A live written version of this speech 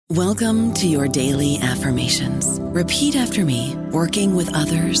Welcome to your daily affirmations. Repeat after me. Working with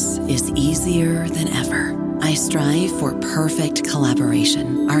others is easier than ever. I strive for perfect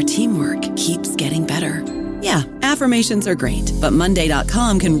collaboration. Our teamwork keeps getting better. Yeah, affirmations are great, but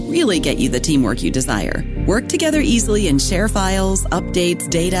Monday.com can really get you the teamwork you desire. Work together easily and share files, updates,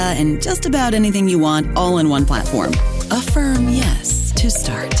 data, and just about anything you want all in one platform. Affirm yes to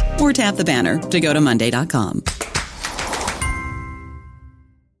start, or tap the banner to go to Monday.com.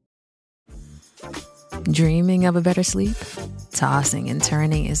 Dreaming of a better sleep? Tossing and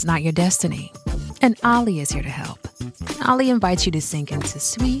turning is not your destiny. And Ollie is here to help. Ollie invites you to sink into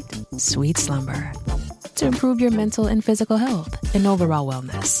sweet, sweet slumber to improve your mental and physical health and overall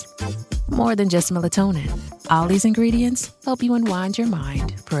wellness. More than just melatonin, Ollie's ingredients help you unwind your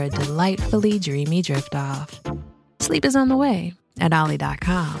mind for a delightfully dreamy drift off. Sleep is on the way at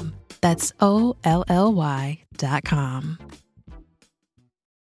Ollie.com. That's OLLY.com.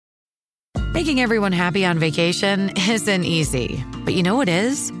 Making everyone happy on vacation isn't easy, but you know what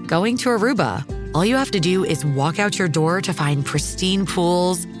is? Going to Aruba. All you have to do is walk out your door to find pristine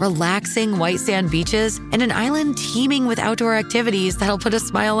pools, relaxing white sand beaches, and an island teeming with outdoor activities that'll put a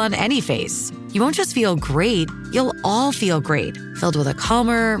smile on any face. You won't just feel great, you'll all feel great, filled with a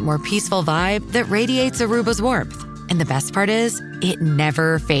calmer, more peaceful vibe that radiates Aruba's warmth. And the best part is, it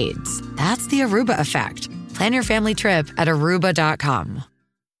never fades. That's the Aruba effect. Plan your family trip at Aruba.com.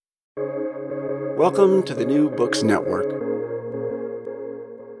 Welcome to the New Books Network.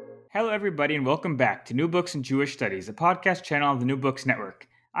 Hello, everybody, and welcome back to New Books in Jewish Studies, a podcast channel of the New Books Network.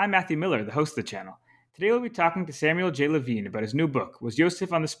 I'm Matthew Miller, the host of the channel. Today we'll be talking to Samuel J. Levine about his new book, Was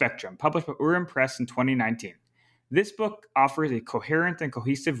Yosef on the Spectrum, published by Urim Press in 2019. This book offers a coherent and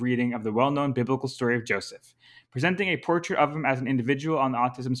cohesive reading of the well-known biblical story of Joseph, presenting a portrait of him as an individual on the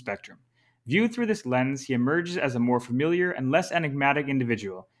autism spectrum. Viewed through this lens, he emerges as a more familiar and less enigmatic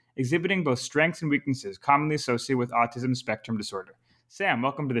individual, exhibiting both strengths and weaknesses commonly associated with autism spectrum disorder. Sam,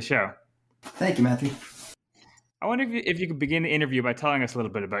 welcome to the show. Thank you, Matthew. I wonder if you could begin the interview by telling us a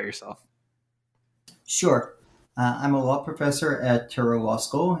little bit about yourself. Sure. I'm a law professor at Touro Law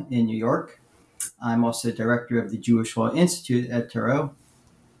School in New York. I'm also director of the Jewish Law Institute at Touro,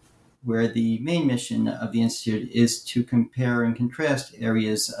 where the main mission of the Institute is to compare and contrast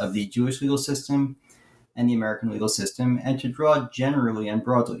areas of the Jewish legal system and the American legal system, and to draw generally and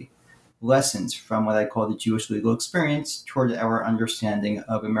broadly lessons from what I call the Jewish legal experience toward our understanding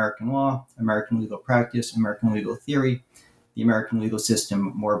of American law, American legal practice, American legal theory, the American legal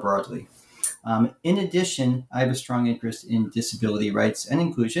system more broadly. In addition, I have a strong interest in disability rights and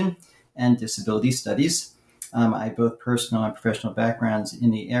inclusion and disability studies. I have both personal and professional backgrounds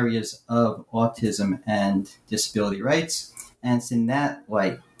in the areas of autism and disability rights. And it's in that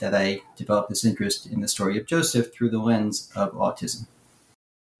light that I developed this interest in the story of Joseph through the lens of autism.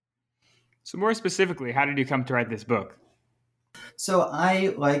 So more specifically, how did you come to write this book? So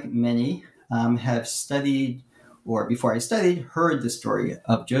I, like many, have studied, or before I studied, heard the story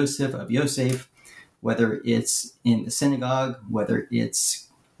of Joseph, of Yosef, whether it's in the synagogue, whether it's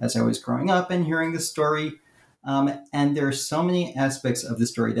as I was growing up and hearing the story. And there are so many aspects of the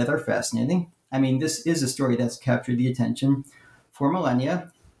story that are fascinating. I mean, this is a story that's captured the attention for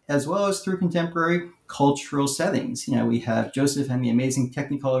millennia, as well as through contemporary cultural settings. You know, we have Joseph and the Amazing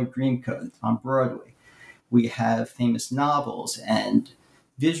Technicolor Dreamcoat on Broadway. We have famous novels and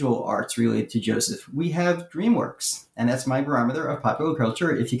visual arts related to Joseph. We have DreamWorks, and that's my barometer of popular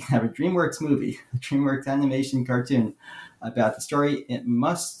culture. If you can have a DreamWorks movie, a DreamWorks animation cartoon about the story, it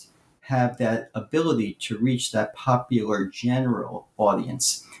must have that ability to reach that popular general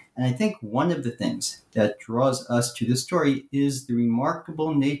audience. And I think one of the things that draws us to the story is the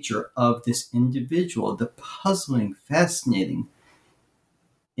remarkable nature of this individual, the puzzling, fascinating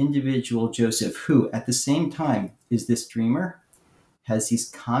individual Joseph, who at the same time is this dreamer, has these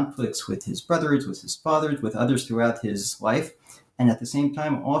conflicts with his brothers, with his fathers, with others throughout his life, and at the same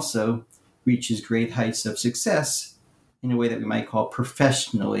time also reaches great heights of success in a way that we might call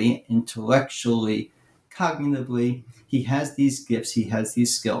professionally, intellectually, cognitively. He has these gifts, he has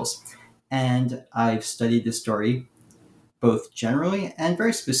these skills. And I've studied this story both generally and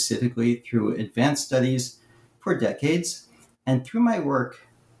very specifically through advanced studies for decades. And through my work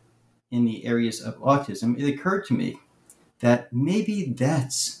in the areas of autism, it occurred to me that maybe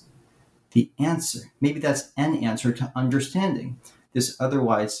that's the answer. Maybe that's an answer to understanding this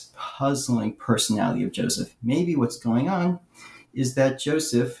otherwise puzzling personality of Joseph. Maybe what's going on is that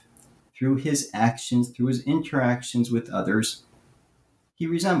Joseph, through his actions, through his interactions with others, he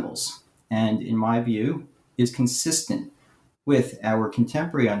resembles, and in my view, is consistent with our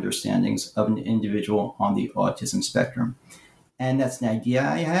contemporary understandings of an individual on the autism spectrum. And that's an idea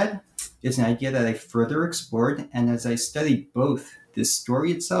I had. It's an idea that I further explored. And as I studied both the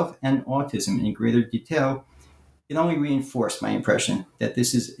story itself and autism in greater detail, it only reinforced my impression that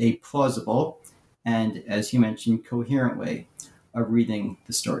this is a plausible and, as you mentioned, coherent way of reading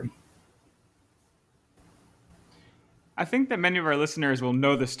the story. I think that many of our listeners will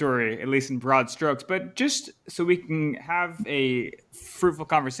know the story, at least in broad strokes, but just so we can have a fruitful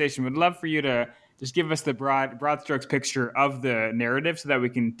conversation, we'd love for you to just give us the broad strokes picture of the narrative so that we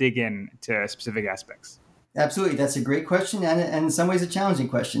can dig in to specific aspects. Absolutely. That's a great question, and in some ways a challenging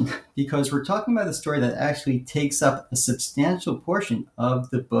question, because we're talking about a story that actually takes up a substantial portion of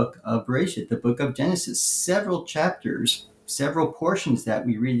the book of Bereshit, the book of Genesis, several chapters, several portions that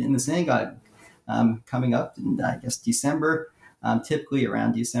we read in the synagogue coming up in, I guess, December, typically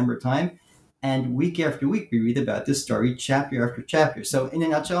around December time. And week after week, we read about this story chapter after chapter. So in a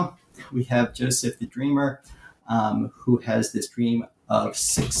nutshell, we have Joseph the dreamer, who has this dream of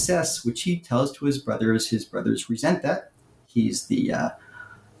success, which he tells to his brothers. His brothers resent that. He's the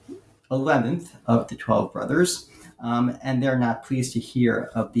 11th of the 12 brothers, and they're not pleased to hear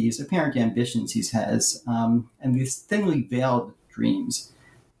of these apparent ambitions he has, and these thinly veiled dreams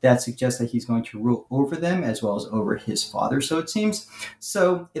that suggest that he's going to rule over them as well as over his father, so it seems.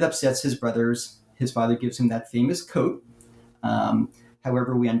 So it upsets his brothers. His father gives him that famous coat.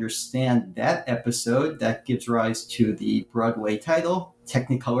 However, we understand that episode that gives rise to the Broadway title,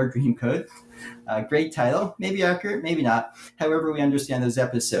 Technicolor Dreamcoat. Great title, maybe accurate, maybe not. However, we understand those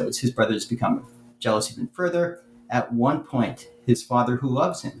episodes. His brothers become jealous even further. At one point, his father, who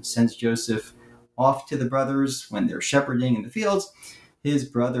loves him, sends Joseph off to the brothers when they're shepherding in the fields. His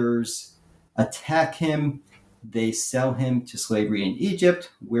brothers attack him. They sell him to slavery in Egypt,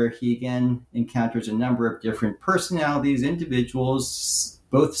 where he again encounters a number of different personalities, individuals,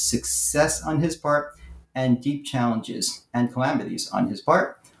 both success on his part and deep challenges and calamities on his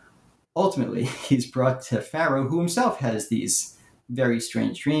part. Ultimately, he's brought to Pharaoh, who himself has these very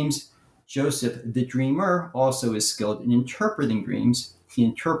strange dreams. Joseph, the dreamer, also is skilled in interpreting dreams. He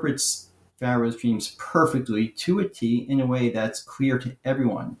interprets Pharaoh's dreams perfectly to a T in a way that's clear to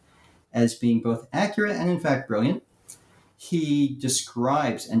everyone as being both accurate and, in fact, brilliant. He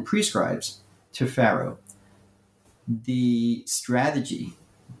describes and prescribes to Pharaoh the strategy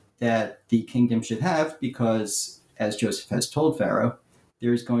that the kingdom should have because, as Joseph has told Pharaoh,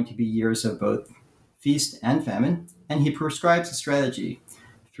 there's going to be years of both feast and famine, and he prescribes a strategy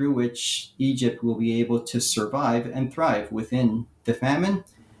through which Egypt will be able to survive and thrive within the famine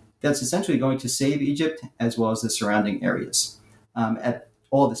that's essentially going to save Egypt as well as the surrounding areas. At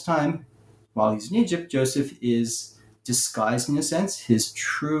all this time, while he's in Egypt, Joseph is disguised in a sense. His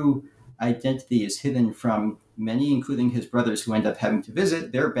true identity is hidden from many, including his brothers who end up having to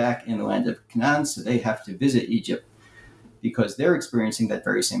visit. They're back in the land of Canaan, so they have to visit Egypt because they're experiencing that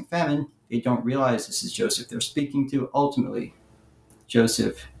very same famine. They don't realize this is Joseph they're speaking to. Ultimately,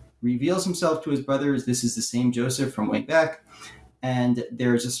 Joseph reveals himself to his brothers. This is the same Joseph from way back, and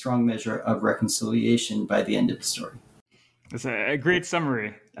there's a strong measure of reconciliation by the end of the story. That's a great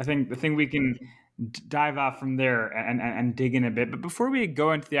summary. I think we can dive off from there and dig in a bit. But before we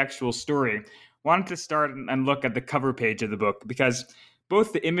go into the actual story, I wanted to start and look at the cover page of the book because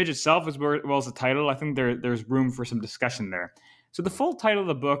both the image itself as well as the title, I think there's room for some discussion there. So the full title of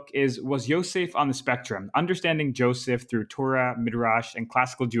the book Was Yosef on the Spectrum? Understanding Joseph Through Torah, Midrash, and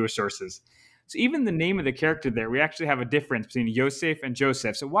Classical Jewish Sources. So even the name of the character there, we actually have a difference between Yosef and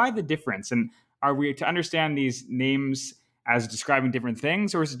Joseph. So why the difference? And are we to understand these names as describing different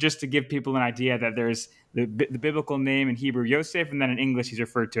things, or is it just to give people an idea that there's the biblical name in Hebrew Yosef, and then in English he's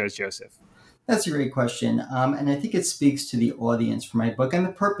referred to as Joseph? That's a great question, and I think it speaks to the audience for my book and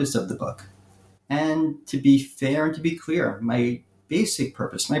the purpose of the book. And to be fair and to be clear, my basic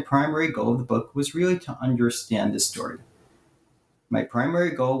purpose, my primary goal of the book was really to understand this story. My primary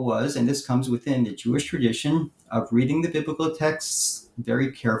goal was, and this comes within the Jewish tradition, of reading the biblical texts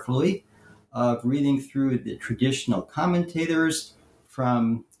very carefully, of reading through the traditional commentators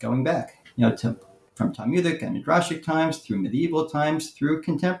from going back, from Talmudic and Midrashic times, through medieval times, through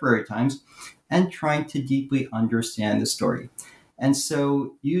contemporary times, and trying to deeply understand the story. And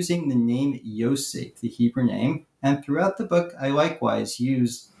so using the name Yosef, the Hebrew name, and throughout the book, I likewise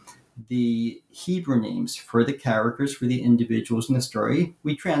use the Hebrew names for the characters, for the individuals in the story.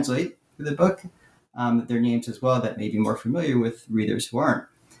 We translate for the book their names as well that may be more familiar with readers who aren't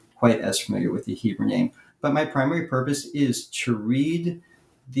quite as familiar with the Hebrew name. But my primary purpose is to read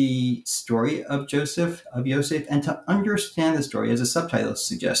the story of Joseph, of Yosef, and to understand the story, as the subtitle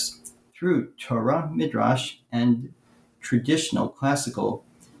suggests, through Torah, Midrash, and traditional classical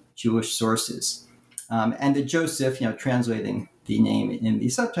Jewish sources. And the Joseph, translating the name in the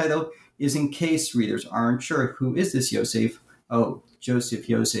subtitle is in case readers aren't sure who is this Yosef. Oh, Joseph,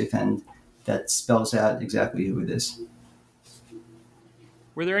 Yosef, and that spells out exactly who it is.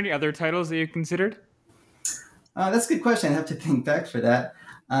 Were there any other titles that you considered? That's a good question. I have to think back for that.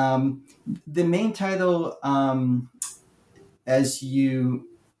 The main title, as you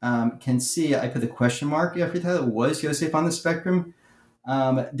can see, I put a question mark after the title, was Yosef on the Spectrum.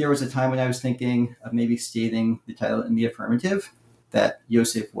 There was a time when I was thinking of maybe stating the title in the affirmative, that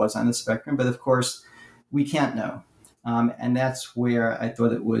Yosef was on the spectrum, but of course, we can't know. And that's where I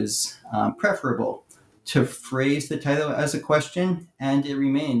thought it was preferable to phrase the title as a question, and it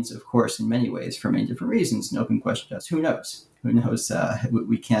remains, of course, in many ways, for many different reasons, an open question to us. Who knows? Who knows?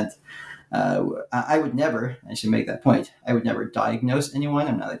 We can't. I would never, I should make that point, I would never diagnose anyone.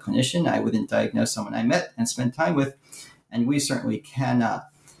 I'm not a clinician. I wouldn't diagnose someone I met and spent time with, and we certainly cannot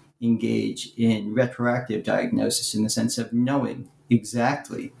engage in retroactive diagnosis in the sense of knowing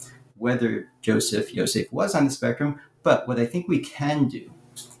exactly whether Yosef was on the spectrum. But what I think we can do,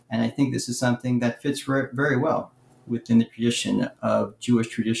 and I think this is something that fits very well within the tradition of Jewish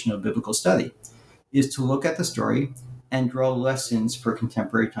traditional biblical study, is to look at the story and draw lessons for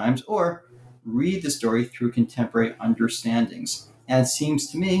contemporary times, or read the story through contemporary understandings. And it seems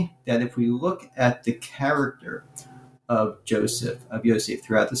to me that if we look at the character of Yosef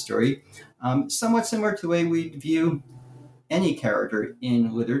throughout the story, somewhat similar to the way we view any character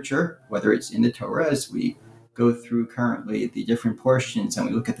in literature, whether it's in the Torah, as we go through currently the different portions, and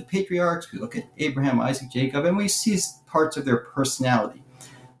we look at the patriarchs, we look at Abraham, Isaac, Jacob, and we see parts of their personality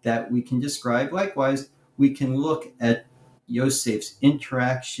that we can describe. Likewise, we can look at Yosef's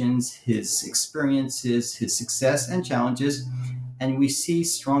interactions, his experiences, his success and challenges, and we see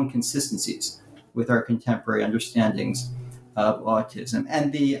strong consistencies with our contemporary understandings of autism.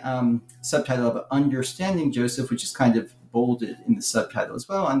 And the subtitle of Understanding Joseph, which is kind of bolded in the subtitle as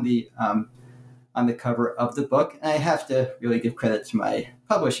well on the cover of the book. And I have to really give credit to my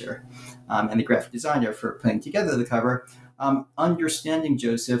publisher and the graphic designer for putting together the cover. Understanding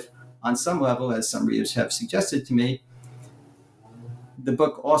Joseph, on some level, as some readers have suggested to me, the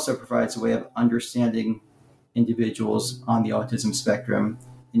book also provides a way of understanding individuals on the autism spectrum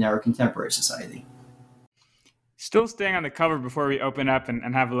in our contemporary society. Still staying on the cover before we open up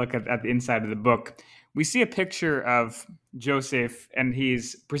and have a look at the inside of the book, we see a picture of Joseph, and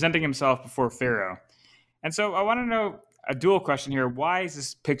he's presenting himself before Pharaoh. And so I want to know a dual question here. Why is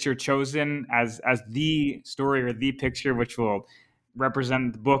this picture chosen as the story or the picture which will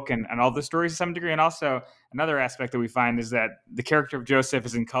represent the book and all the stories to some degree? And also another aspect that we find is that the character of Joseph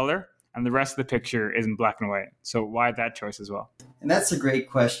is in color and the rest of the picture is in black and white. So why that choice as well? And that's a great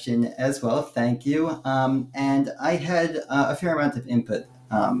question as well. Thank you. And I had a fair amount of input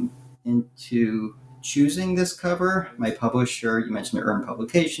into choosing this cover. My publisher, you mentioned Urban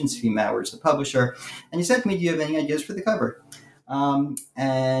Publications, Fee Maurer is the publisher, and he said to me, do you have any ideas for the cover?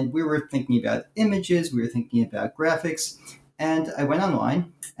 And we were thinking about images, we were thinking about graphics, and I went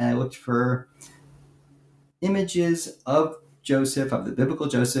online and I looked for images of Joseph, of the biblical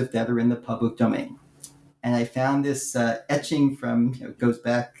Joseph, that are in the public domain. And I found this etching from, it goes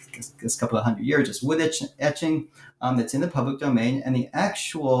back a couple of hundred years, just wood etching that's in the public domain. And the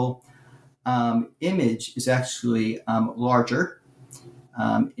actual image is actually larger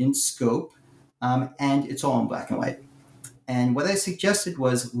in scope, and it's all in black and white. And what I suggested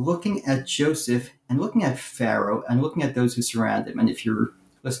was looking at Joseph and looking at Pharaoh and looking at those who surround him. And if your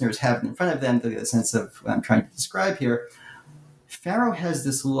listeners have it in front of them, they'll get a sense of what I'm trying to describe here. Pharaoh has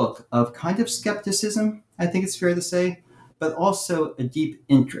this look of kind of skepticism, I think it's fair to say, but also a deep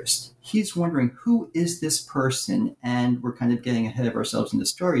interest. He's wondering, who is this person? And we're kind of getting ahead of ourselves in the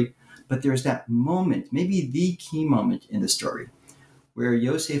story. But there's that moment, maybe the key moment in the story, where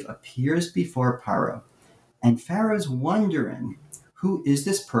Yosef appears before Pharaoh. And Pharaoh's wondering, who is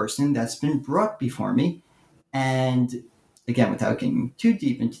this person that's been brought before me? And again, without getting too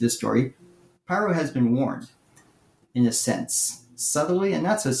deep into the story, Pharaoh has been warned, in a sense, subtly and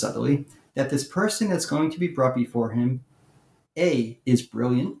not so subtly, that this person that's going to be brought before him, A, is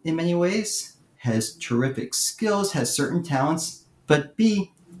brilliant in many ways, has terrific skills, has certain talents, but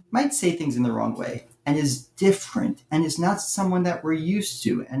B, might say things in the wrong way and is different and is not someone that we're used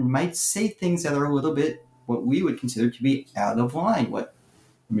to and might say things that are a little bit what we would consider to be out of line, what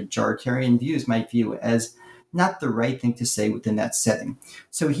majoritarian views might view as not the right thing to say within that setting.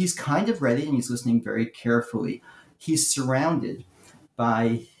 So he's kind of ready and he's listening very carefully. He's surrounded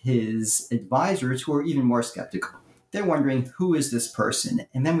by his advisors who are even more skeptical. They're wondering, who is this person?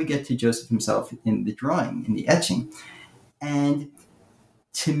 And then we get to Joseph himself in the drawing, in the etching. And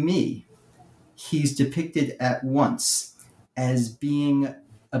to me, he's depicted at once as being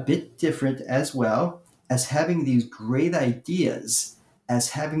a bit different as well, as having these great ideas, as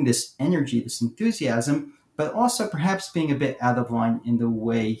having this energy, this enthusiasm, but also perhaps being a bit out of line in the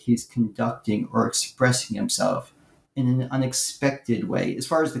way he's conducting or expressing himself in an unexpected way. As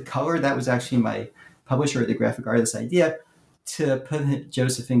far as the color, that was actually my publisher, the graphic artist idea, to put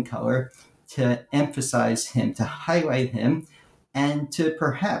Joseph in color, to emphasize him, to highlight him, and to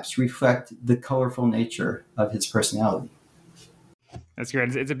perhaps reflect the colorful nature of his personality. That's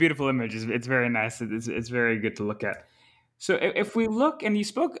great. It's a beautiful image. It's very nice. It's very good to look at. So if we look, and you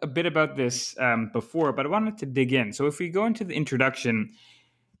spoke a bit about this before, but I wanted to dig in. So if we go into the introduction,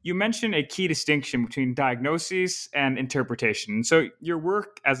 you mentioned a key distinction between diagnosis and interpretation. So your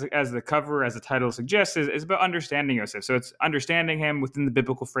work, as the cover, as the title suggests, is about understanding Joseph. So it's understanding him within the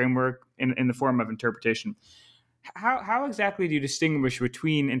biblical framework in the form of interpretation. How exactly do you distinguish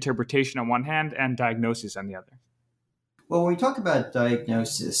between interpretation on one hand and diagnosis on the other? Well, when we talk about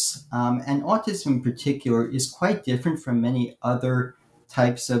diagnosis, and autism in particular is quite different from many other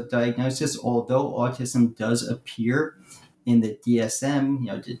types of diagnosis, although autism does appear in the DSM,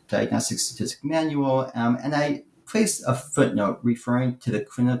 the Diagnostic Statistic Manual, and I placed a footnote referring to the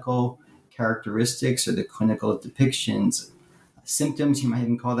clinical characteristics or the clinical depictions, symptoms, you might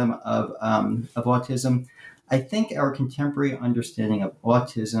even call them, of autism. I think our contemporary understanding of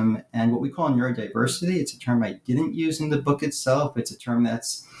autism and what we call neurodiversity, it's a term I didn't use in the book itself. It's a term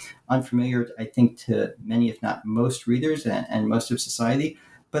that's unfamiliar, I think, to many, if not most readers and most of society,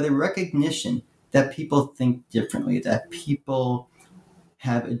 but a recognition that people think differently, that people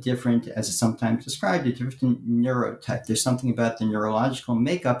have a different, as it's sometimes described, a different neurotype. There's something about the neurological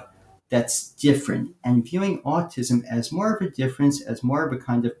makeup that's different. And viewing autism as more of a difference, as more of a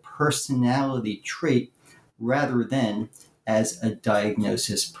kind of personality trait, rather than as a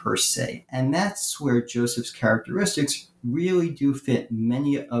diagnosis per se. And that's where Joseph's characteristics really do fit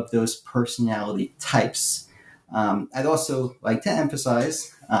many of those personality types. I'd also like to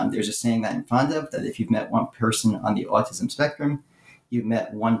emphasize, there's a saying that I'm fond of, that if you've met one person on the autism spectrum, you've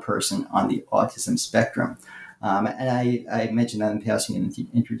met one person on the autism spectrum. And I mentioned that in passing in the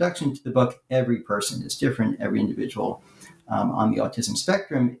introduction to the book. Every person is different, every individual on the autism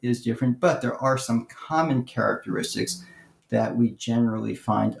spectrum is different, but there are some common characteristics that we generally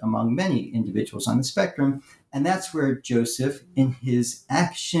find among many individuals on the spectrum. And that's where Joseph, in his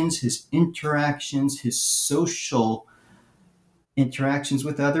actions, his interactions, his social interactions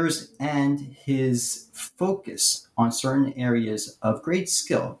with others, and his focus on certain areas of great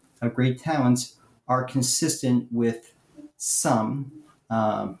skill, of great talents, are consistent with some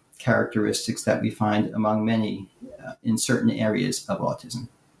characteristics that we find among many in certain areas of autism.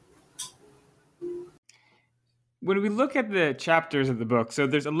 When we look at the chapters of the book, so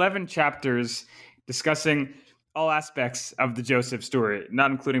there's 11 chapters discussing all aspects of the Joseph story,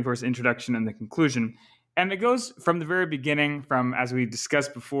 not including, of course, the introduction and the conclusion. And it goes from the very beginning, from, as we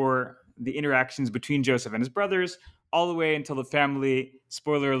discussed before, the interactions between Joseph and his brothers, all the way until the family,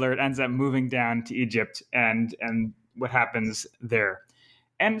 spoiler alert, ends up moving down to Egypt and what happens there.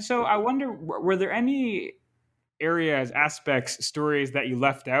 And so I wonder, were there any areas, aspects, stories that you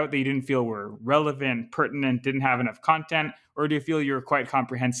left out that you didn't feel were relevant, pertinent, didn't have enough content? Or do you feel you were quite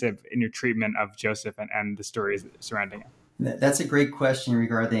comprehensive in your treatment of Joseph and the stories surrounding him? That's a great question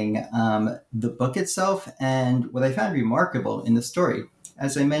regarding the book itself and what I found remarkable in the story.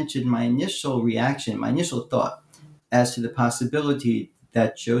 As I mentioned, my initial reaction, my initial thought as to the possibility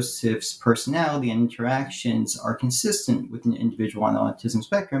that Joseph's personality and interactions are consistent with an individual on the autism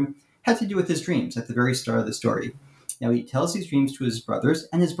spectrum had to do with his dreams at the very start of the story. Now, he tells these dreams to his brothers,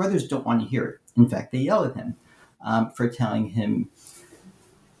 and his brothers don't want to hear it. In fact, they yell at him for telling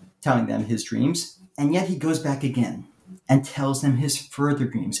them his dreams, and yet he goes back again and tells them his further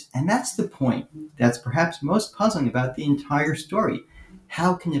dreams. And that's the point that's perhaps most puzzling about the entire story.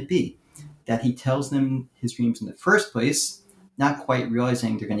 How can it be that he tells them his dreams in the first place, not quite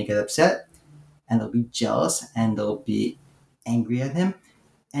realizing they're going to get upset, and they'll be jealous, and they'll be angry at him,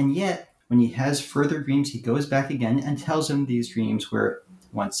 and yet when he has further dreams, he goes back again and tells them these dreams where,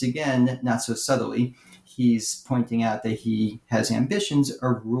 once again, not so subtly, he's pointing out that he has ambitions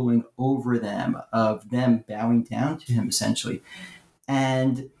of ruling over them, of them bowing down to him, essentially.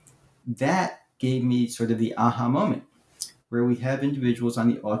 And that gave me sort of the aha moment, where we have individuals on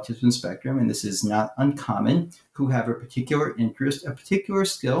the autism spectrum, and this is not uncommon, who have a particular interest, a particular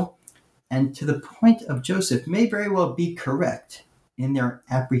skill, and to the point of Joseph may very well be correct in their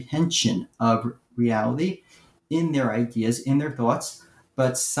apprehension of reality, in their ideas, in their thoughts,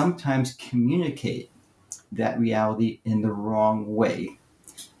 but sometimes communicate that reality in the wrong way.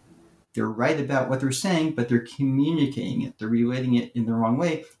 they're right about what they're saying, but they're communicating it. They're relating it in the wrong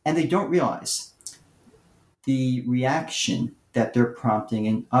way, and they don't realize the reaction that they're prompting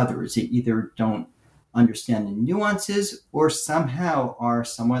in others. They either don't understand the nuances or somehow are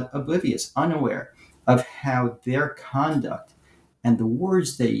somewhat oblivious, unaware of how their conduct and the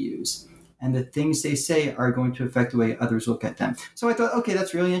words they use and the things they say are going to affect the way others look at them. So I thought, okay,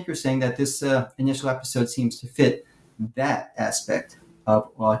 that's really interesting that this initial episode seems to fit that aspect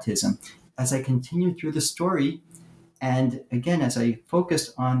of autism. As I continued through the story, and again, as I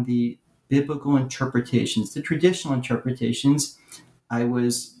focused on the biblical interpretations, the traditional interpretations, I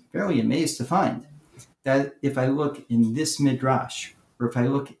was fairly amazed to find that if I look in this midrash, or if I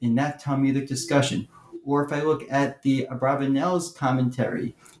look in that Talmudic discussion, or if I look at the Abravanel's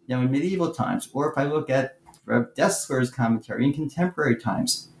commentary, in medieval times, or if I look at Reb Dessler's commentary in contemporary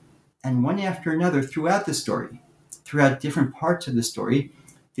times, and one after another throughout the story, throughout different parts of the story,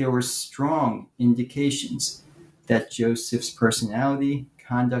 there were strong indications that Joseph's personality,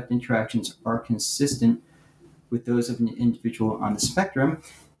 conduct, interactions are consistent with those of an individual on the spectrum.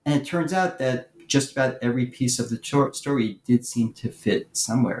 And it turns out that just about every piece of the story did seem to fit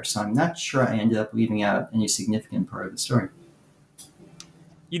somewhere. So I'm not sure I ended up leaving out any significant part of the story.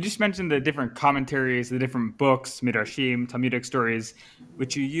 You just mentioned the different commentaries, the different books, midrashim, Talmudic stories,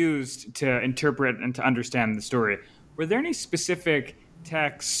 which you used to interpret and to understand the story. Were there any specific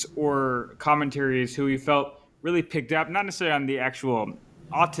texts or commentaries who you felt really picked up, not necessarily on the actual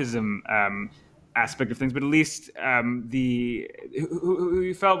autism aspect of things, but at least who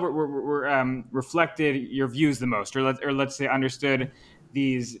you felt were reflected your views the most, or let's say understood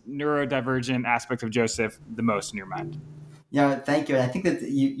these neurodivergent aspects of Joseph the most in your mind? Yeah, thank you. And I think that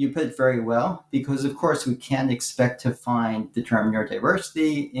you put it very well, because of course we can't expect to find the term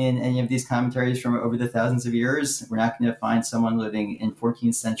neurodiversity in any of these commentaries from over the thousands of years. We're not going to find someone living in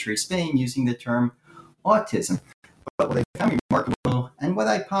 14th century Spain using the term autism. But what I found remarkable, and what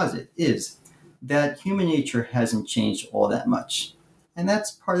I posit, is that human nature hasn't changed all that much. And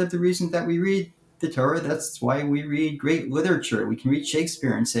that's part of the reason that we read the Torah. That's why we read great literature. We can read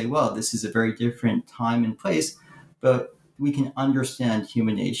Shakespeare and say, well, this is a very different time and place, but we can understand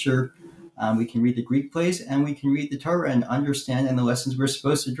human nature. We can read the Greek plays, and we can read the Torah and understand, and the lessons we're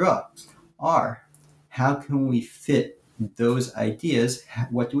supposed to draw are, how can we fit those ideas?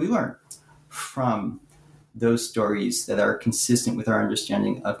 What do we learn from those stories that are consistent with our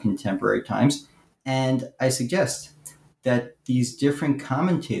understanding of contemporary times? And I suggest that these different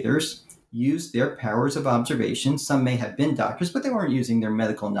commentators use their powers of observation. Some may have been doctors, but they weren't using their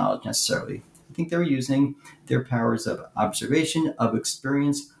medical knowledge necessarily. I think they were using their powers of observation, of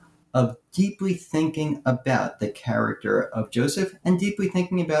experience, of deeply thinking about the character of Joseph and deeply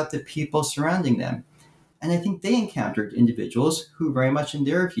thinking about the people surrounding them. And I think they encountered individuals who very much in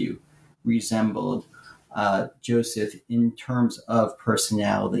their view resembled Joseph in terms of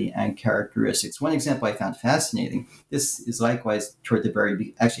personality and characteristics. One example I found fascinating, this is likewise at the very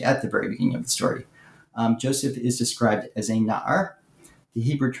beginning of the story. Joseph is described as a na'ar, the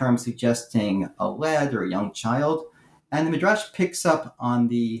Hebrew term suggesting a lad or a young child. And the Midrash picks up on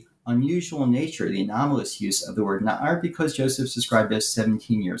the unusual nature, the anomalous use of the word na'ar, because Joseph's described as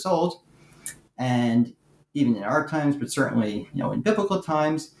 17 years old. And even in our times, but certainly in biblical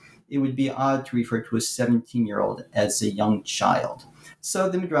times, it would be odd to refer to a 17-year-old as a young child. So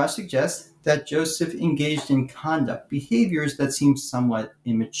the Midrash suggests that Joseph engaged in conduct, behaviors that seem somewhat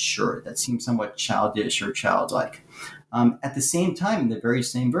immature, that seem somewhat childish or childlike. At the same time, in the very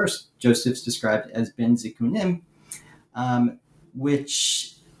same verse, Joseph's described as Ben Zikunim,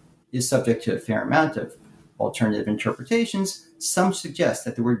 which is subject to a fair amount of alternative interpretations. Some suggest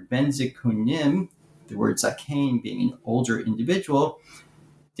that the word Ben Zikunim, the word Zakein being an older individual,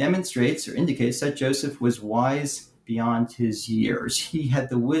 demonstrates or indicates that Joseph was wise beyond his years. He had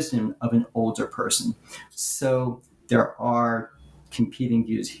the wisdom of an older person. So there are competing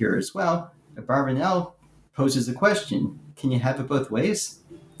views here as well. Abravanel poses the question, can you have it both ways?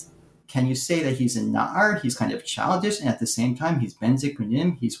 Can you say that he's a na'ar, he's kind of childish, and at the same time he's Ben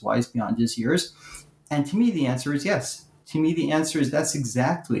Zikunim, he's wise beyond his years? And to me, the answer is yes. To me, the answer is that's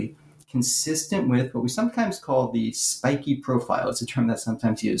exactly consistent with what we sometimes call the spiky profile. It's a term that's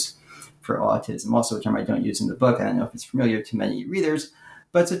sometimes used for autism, also a term I don't use in the book. I don't know if it's familiar to many readers,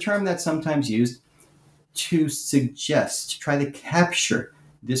 but it's a term that's sometimes used to suggest, to try to capture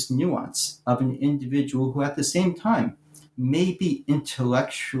this nuance of an individual who at the same time may be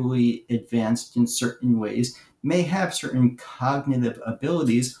intellectually advanced in certain ways, may have certain cognitive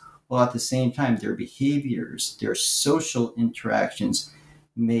abilities, while at the same time their behaviors, their social interactions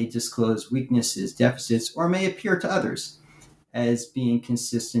may disclose weaknesses, deficits, or may appear to others as being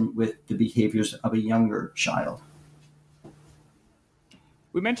consistent with the behaviors of a younger child.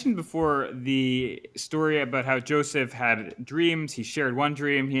 We mentioned before the story about how Joseph had dreams. He shared one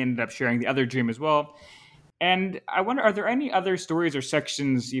dream. He ended up sharing the other dream as well. And I wonder, are there any other stories or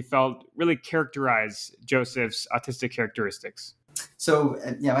sections you felt really characterize Joseph's autistic characteristics? So,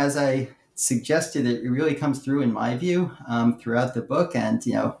 as I suggested, it really comes through, in my view, throughout the book and,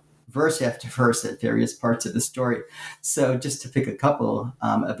 verse after verse at various parts of the story. So just to pick a couple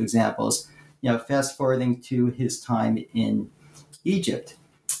of examples, fast forwarding to his time in Egypt.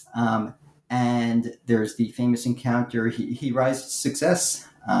 And there's the famous encounter. He rises to success.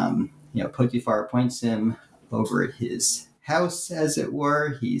 Potiphar appoints him over his house, as it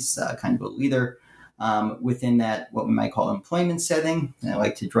were. He's kind of a leader within that, what we might call employment setting. And I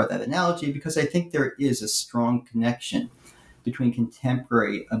like to draw that analogy because I think there is a strong connection between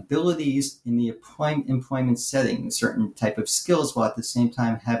contemporary abilities in the employment setting, a certain type of skills, while at the same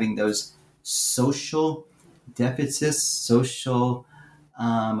time having those social deficits, social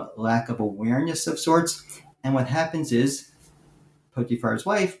lack of awareness of sorts. And what happens is Potiphar's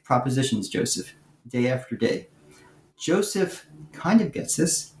wife propositions Joseph day after day. Joseph kind of gets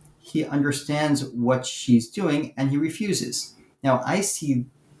this. He understands what she's doing and he refuses. Now, I see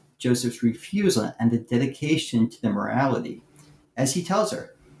Joseph's refusal and the dedication to the morality, as he tells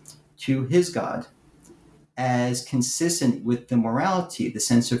her, to his God, as consistent with the morality, the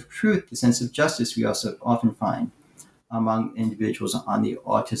sense of truth, the sense of justice we also often find among individuals on the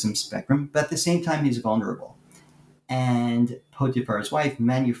autism spectrum. But at the same time, he's vulnerable. And Potiphar's wife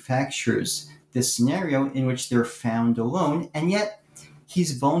manufactures this scenario in which they're found alone, and yet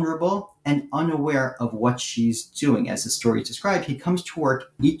he's vulnerable and unaware of what she's doing. As the story is described, he comes to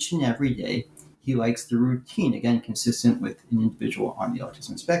work each and every day. He likes the routine, again, consistent with an individual on the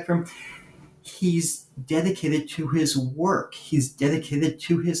autism spectrum. He's dedicated to his work. He's dedicated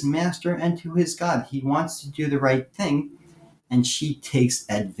to his master and to his God. He wants to do the right thing, and she takes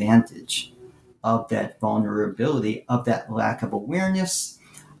advantage of that vulnerability, of that lack of awareness,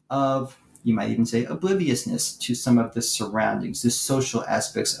 of, you might even say, obliviousness to some of the surroundings, the social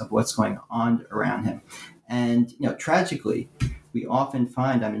aspects of what's going on around him. And, tragically, we often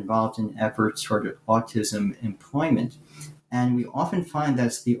find, I'm involved in efforts toward autism employment, and we often find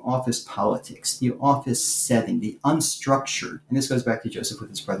that's the office politics, the office setting, the unstructured, and this goes back to Joseph with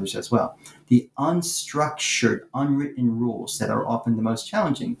his brothers as well, the unstructured, unwritten rules that are often the most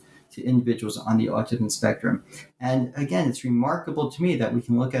challenging to individuals on the autism spectrum. And again, it's remarkable to me that we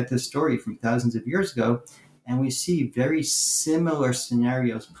can look at this story from thousands of years ago and we see very similar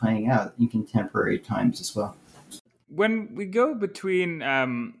scenarios playing out in contemporary times as well. When we go between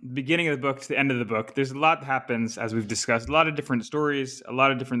the beginning of the book to the end of the book, there's a lot that happens, as we've discussed, a lot of different stories, a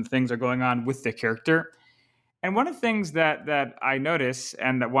lot of different things are going on with the character. And one of the things that I notice,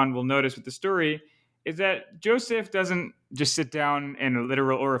 and that one will notice with the story, is that Joseph doesn't just sit down in a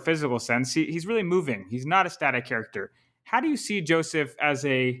literal or a physical sense. He's really moving. He's not a static character. How do you see Joseph as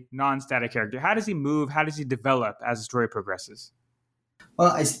a non-static character? How does he move? How does he develop as the story progresses?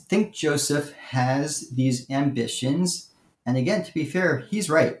 Well, I think Joseph has these ambitions. And again, to be fair, he's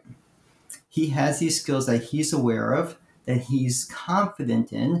right. He has these skills that he's aware of, that he's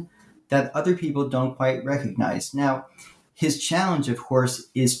confident in, that other people don't quite recognize. Now, his challenge, of course,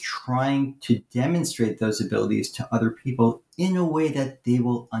 is trying to demonstrate those abilities to other people in a way that they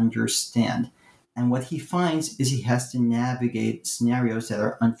will understand. And what he finds is he has to navigate scenarios that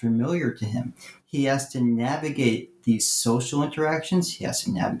are unfamiliar to him. He has to navigate these social interactions. He has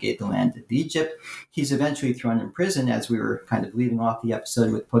to navigate the land of Egypt. He's eventually thrown in prison, as we were kind of leaving off the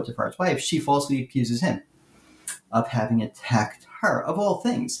episode with Potiphar's wife. She falsely accuses him of having attacked her, of all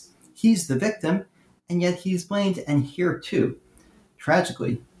things. He's the victim, and yet he's blamed. And here, too,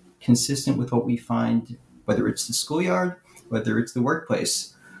 tragically, consistent with what we find, whether it's the schoolyard, whether it's the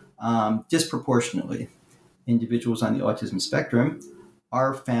workplace, disproportionately, individuals on the autism spectrum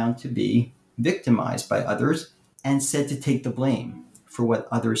are found to be victimized by others and said to take the blame for what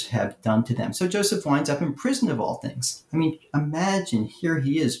others have done to them. So Joseph winds up in prison, of all things. I mean, imagine, here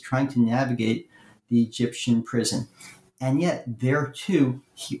he is trying to navigate the Egyptian prison. And yet there too,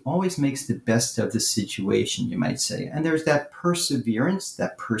 he always makes the best of the situation, you might say. And there's that perseverance,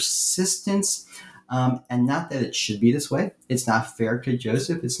 that persistence, and not that it should be this way. It's not fair to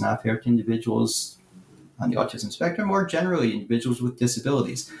Joseph. It's not fair to individuals on the autism spectrum or generally individuals with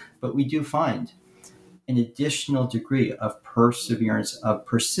disabilities. But we do find an additional degree of perseverance, of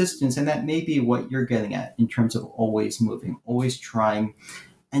persistence, and that may be what you're getting at in terms of always moving, always trying,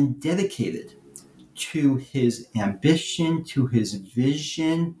 and dedicated to his ambition, to his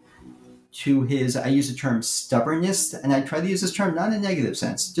vision, to his, I use the term stubbornness, and I try to use this term not in a negative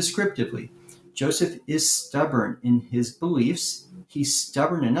sense, descriptively. Joseph is stubborn in his beliefs. He's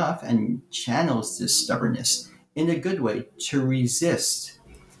stubborn enough and channels this stubbornness in a good way to resist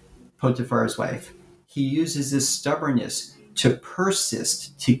Potiphar's wife. He uses this stubbornness to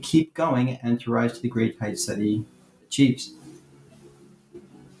persist, to keep going, and to rise to the great heights that he achieves.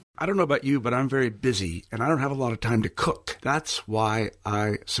 I don't know about you, but I'm very busy and I don't have a lot of time to cook. That's why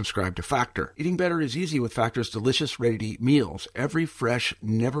I subscribe to Factor. Eating better is easy with Factor's delicious, ready-to-eat meals. Every fresh,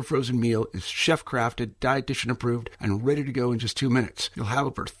 never frozen meal is chef-crafted, dietitian approved, and ready to go in just 2 minutes. You'll have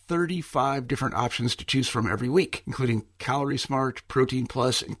over 35 different options to choose from every week, including Calorie Smart, Protein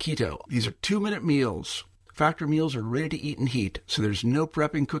Plus, and Keto. These are 2-minute meals. Factor meals are ready to eat and heat, so there's no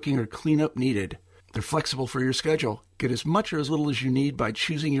prepping, cooking, or cleanup needed. They're flexible for your schedule. Get as much or as little as you need by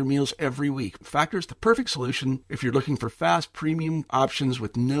choosing your meals every week. Factor is the perfect solution if you're looking for fast, premium options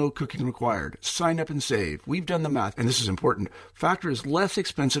with no cooking required. Sign up and save. We've done the math, and this is important. Factor is less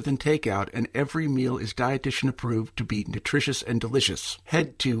expensive than takeout, and every meal is dietitian approved to be nutritious and delicious.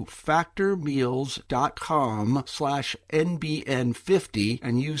 Head to factormeals.com/NBN50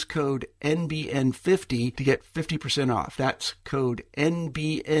 and use code NBN50 to get 50% off. That's code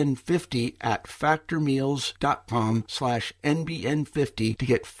NBN50 at factormeals.com/NBN50 to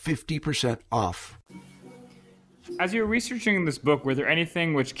get 50% off. As you were researching this book, were there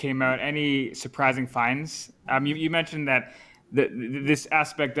anything which came out, any surprising finds? You mentioned that this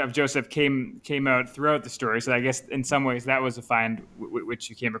aspect of Joseph came out throughout the story, so I guess in some ways that was a find which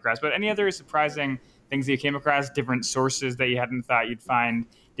you came across. But any other surprising things that you came across, different sources that you hadn't thought you'd find,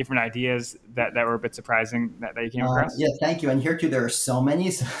 different ideas that were a bit surprising that you came across? Yeah, thank you. And here too, there are so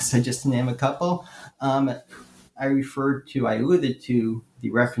many, so just to name a couple. I alluded to the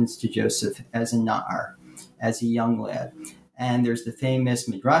reference to Joseph as a Na'ar, as a young lad. And there's the famous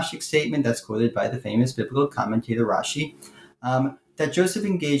Midrashic statement that's quoted by the famous biblical commentator Rashi, that Joseph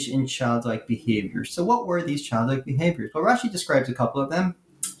engaged in childlike behaviors. So what were these childlike behaviors? Well, Rashi describes a couple of them.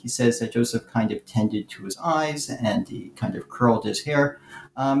 He says that Joseph kind of tended to his eyes and he kind of curled his hair.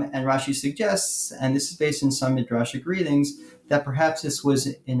 And Rashi suggests, and this is based on some Midrashic readings, that perhaps this was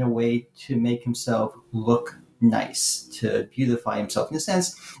in a way to make himself look nice, to beautify himself in a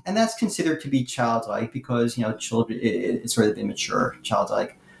sense. And that's considered to be childlike because, children, it's sort of immature,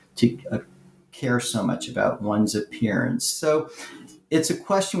 childlike, to care so much about one's appearance. So it's a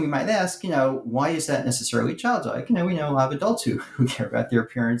question we might ask, why is that necessarily childlike? We know a lot of adults who care about their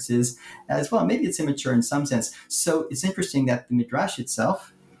appearances as well. Maybe it's immature in some sense. So it's interesting that the Midrash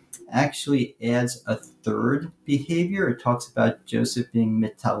itself actually adds a third behavior. It talks about Joseph being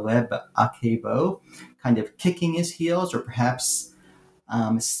mitaleb akebo, kind of kicking his heels or perhaps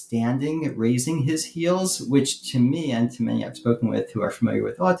standing, raising his heels, which to me and to many I've spoken with who are familiar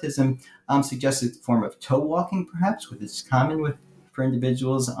with autism suggests a form of toe walking, perhaps, which is common for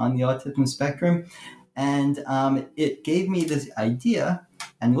individuals on the autism spectrum. And it gave me this idea,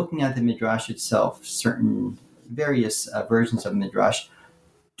 and looking at the Midrash itself, certain various versions of Midrash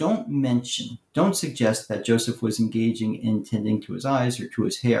don't suggest that Joseph was engaging in tending to his eyes or to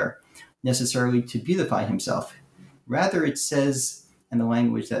his hair necessarily to beautify himself. Rather, it says, and the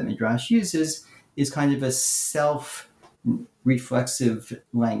language that Midrash uses is kind of a self-reflexive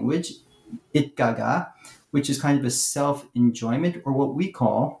language, itgaga, which is kind of a self-enjoyment, or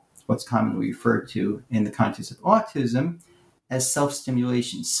what's commonly referred to in the context of autism as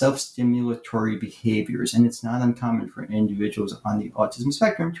self-stimulation, self-stimulatory behaviors. And it's not uncommon for individuals on the autism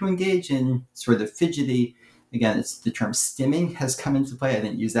spectrum to engage in sort of fidgety, again, it's the term stimming has come into play. I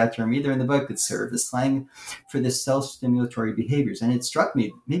didn't use that term either in the book. It's sort of the slang for the self-stimulatory behaviors. And it struck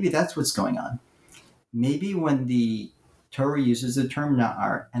me, maybe that's what's going on. Maybe when the Torah uses the term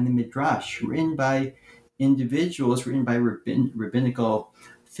Na'ar and the Midrash, written by individuals, written by rabbinical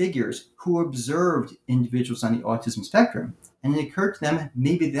figures who observed individuals on the autism spectrum, and it occurred to them,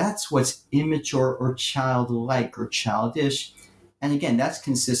 maybe that's what's immature or childlike or childish. And again, that's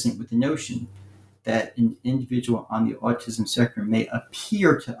consistent with the notion that an individual on the autism spectrum may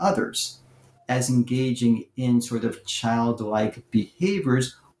appear to others as engaging in sort of childlike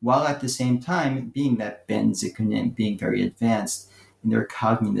behaviors, while at the same time being that ben zikunim, being very advanced in their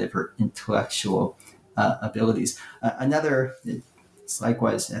cognitive or intellectual abilities. Another, it's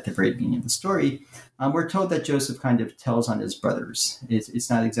likewise at the very beginning of the story, we're told that Joseph kind of tells on his brothers. It's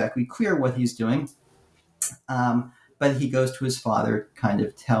not exactly clear what he's doing, but he goes to his father, kind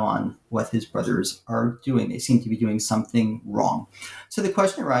of tell on what his brothers are doing. They seem to be doing something wrong. So the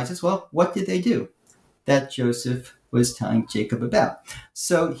question arises, well, what did they do that Joseph was telling Jacob about?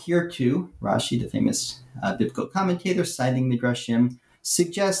 So here too, Rashi, the famous biblical commentator citing Midrashim,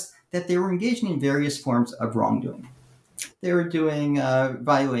 suggests that they were engaging in various forms of wrongdoing. They were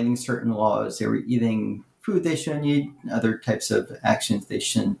violating certain laws. They were eating food they shouldn't eat, other types of actions they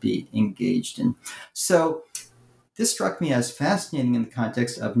shouldn't be engaged in. So this struck me as fascinating in the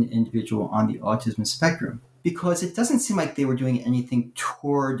context of an individual on the autism spectrum, because it doesn't seem like they were doing anything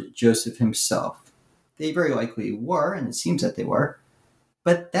toward Joseph himself. They very likely were, and it seems that they were,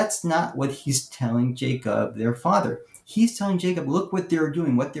 but that's not what he's telling Jacob, their father. He's telling Jacob, look what they're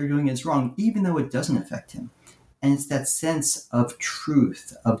doing. What they're doing is wrong, even though it doesn't affect him. And it's that sense of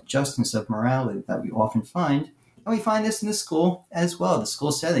truth, of justice, of morality that we often find. And we find this in the school as well, the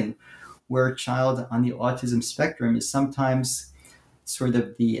school setting, where a child on the autism spectrum is sometimes sort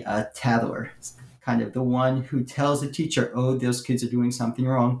of the tattler, kind of the one who tells the teacher, oh, those kids are doing something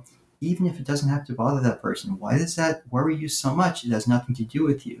wrong, even if it doesn't have to bother that person. Why does that worry you so much? It has nothing to do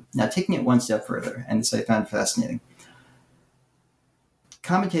with you. Now, taking it one step further, and this I found fascinating.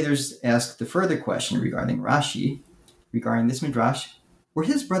 Commentators ask the further question regarding Rashi, regarding this midrash. Were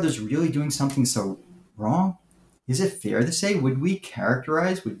his brothers really doing something so wrong? Is it fair to say, would we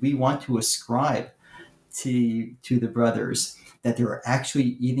want to ascribe to the brothers that they were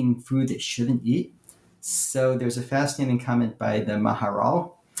actually eating food they shouldn't eat? So there's a fascinating comment by the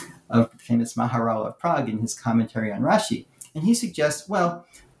Maharal, the famous Maharal of Prague, in his commentary on Rashi. And he suggests, well,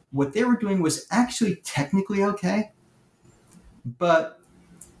 what they were doing was actually technically okay, but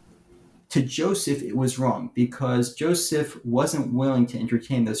to Joseph, it was wrong because Joseph wasn't willing to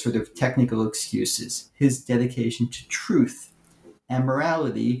entertain those sort of technical excuses. His dedication to truth and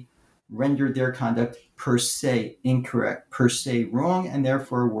morality rendered their conduct per se incorrect, per se wrong, and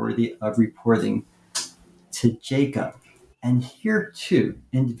therefore worthy of reporting to Jacob. And here, too,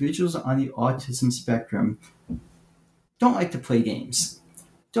 individuals on the autism spectrum don't like to play games,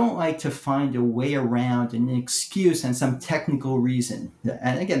 don't like to find a way around an excuse and some technical reason.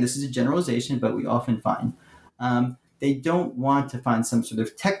 And again, this is a generalization, but we often find they don't want to find some sort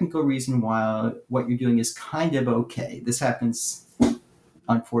of technical reason why what you're doing is kind of okay. This happens,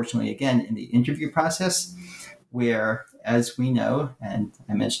 unfortunately, again, in the interview process, where, as we know, and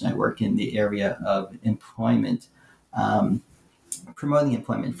I mentioned I work in the area of employment, promoting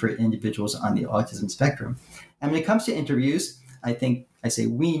employment for individuals on the autism spectrum. And when it comes to interviews, I say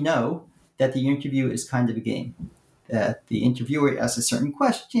we know that the interview is kind of a game, that the interviewer asks a certain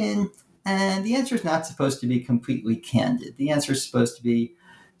question and the answer is not supposed to be completely candid. The answer is supposed to be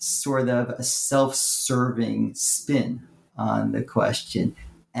sort of a self-serving spin on the question.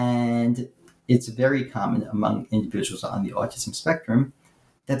 And it's very common among individuals on the autism spectrum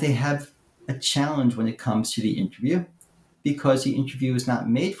that they have a challenge when it comes to the interview, because the interview is not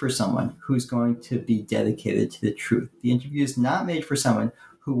made for someone who's going to be dedicated to the truth. The interview is not made for someone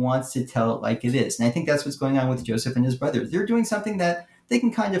who wants to tell it like it is. And I think that's what's going on with Joseph and his brothers. They're doing something that they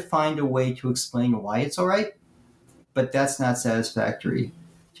can kind of find a way to explain why it's all right, but that's not satisfactory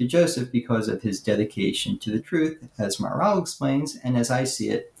to Joseph because of his dedication to the truth, as Maharal explains, and as I see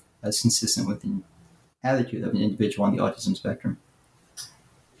it, as consistent with the attitude of an individual on the autism spectrum.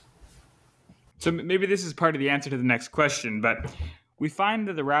 So maybe this is part of the answer to the next question, but we find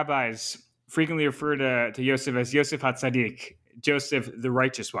that the rabbis frequently refer to Yosef as Yosef HaTzadik, Joseph the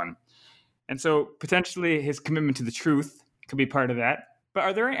righteous one. And so potentially his commitment to the truth could be part of that. But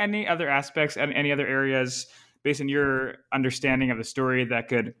are there any other aspects and any other areas, based on your understanding of the story, that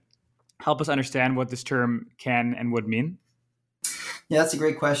could help us understand what this term can and would mean? Yeah, that's a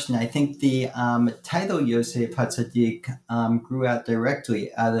great question. I think the title Yosef HaTzadik grew out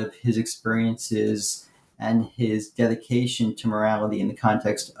directly out of his experiences and his dedication to morality in the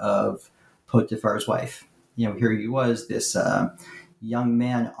context of Potiphar's wife. You know, here he was, this young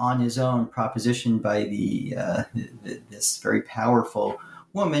man on his own, propositioned by this very powerful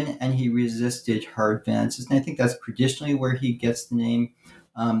woman, and he resisted her advances. And I think that's traditionally where he gets the name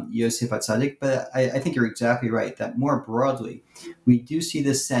Yosef HaTzadik, but I think you're exactly right that more broadly, we do see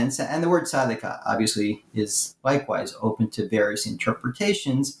this sense, and the word tzaddik obviously is likewise open to various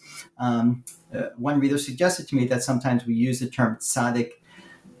interpretations. One reader suggested to me that sometimes we use the term tzaddik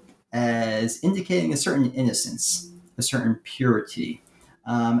as indicating a certain innocence, a certain purity.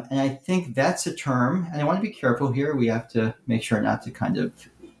 And I think that's a term, and I want to be careful here. We have to make sure not to kind of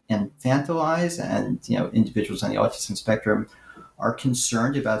infantilize, and individuals on the autism spectrum are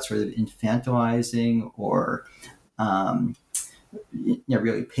concerned about sort of infantilizing or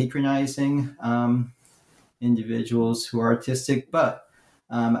really patronizing individuals who are autistic. But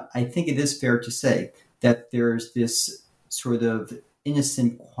I think it is fair to say that there's this sort of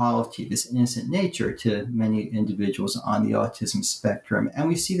innocent quality, this innocent nature to many individuals on the autism spectrum. And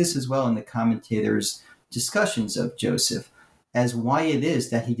we see this as well in the commentators' discussions of Joseph. as why it is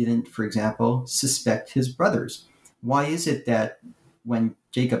that he didn't, for example, suspect his brothers. Why is it that when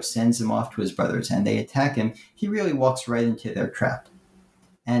Jacob sends him off to his brothers and they attack him, he really walks right into their trap?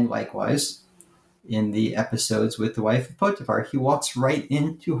 And likewise, in the episodes with the wife of Potiphar, he walks right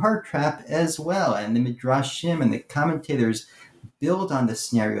into her trap as well. And the Midrashim and the commentators build on the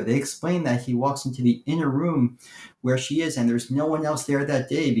scenario. They explain that he walks into the inner room where she is, and there's no one else there that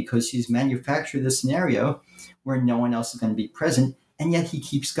day because she's manufactured the scenario where no one else is going to be present, and yet he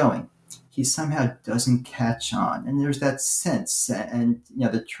keeps going. He somehow doesn't catch on. And there's that sense, and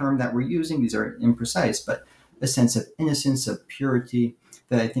the term that we're using, these are imprecise, but a sense of innocence, of purity,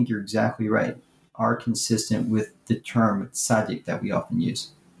 that I think you're exactly right, are consistent with the term tzaddik that we often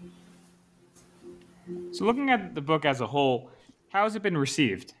use. So looking at the book as a whole, how has it been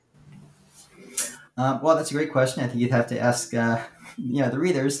received? Well, that's a great question. I think you'd have to ask the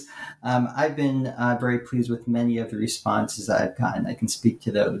readers. I've been very pleased with many of the responses I've gotten. I can speak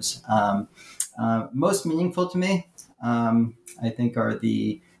to those. Most meaningful to me, I think, are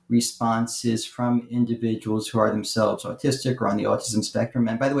the responses from individuals who are themselves autistic or on the autism spectrum.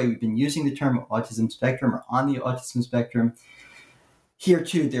 And by the way, we've been using the term autism spectrum or on the autism spectrum. Here,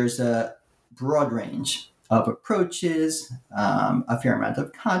 too, there's a broad range of approaches, a fair amount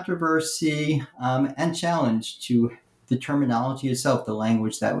of controversy, and challenge to the terminology itself, the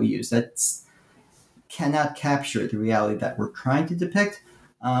language that we use. That cannot capture the reality that we're trying to depict,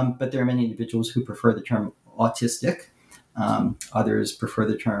 but there are many individuals who prefer the term autistic. Others prefer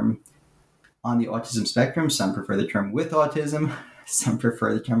the term on the autism spectrum. Some prefer the term with autism. Some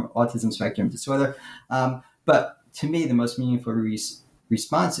prefer the term autism spectrum disorder. But to me, the most meaningful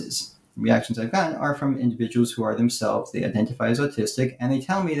reactions I've gotten are from individuals who are themselves, they identify as autistic, and they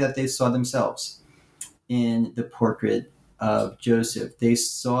tell me that they saw themselves in the portrait of Joseph. They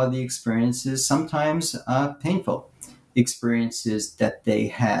saw the experiences, sometimes painful experiences that they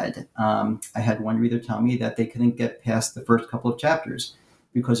had. I had one reader tell me that they couldn't get past the first couple of chapters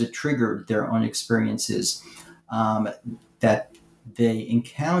because it triggered their own experiences, that they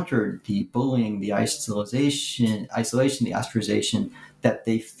encountered the bullying, the isolation, the ostracization that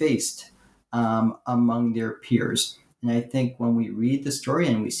they faced among their peers. And I think when we read the story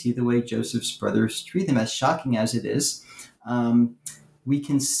and we see the way Joseph's brothers treat him, as shocking as it is, we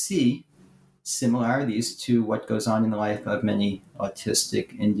can see similarities to what goes on in the life of many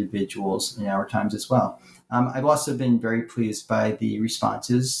autistic individuals in our times as well. I've also been very pleased by the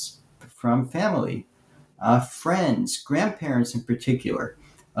responses from family, friends, grandparents in particular,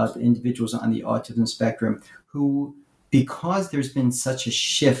 of individuals on the autism spectrum who, because there's been such a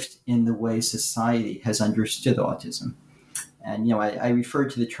shift in the way society has understood autism. And, I referred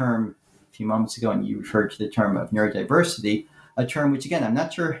to the term a few moments ago, and you referred to the term of neurodiversity, a term which, again, I'm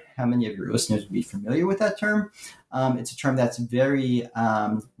not sure how many of your listeners would be familiar with that term. It's a term that's very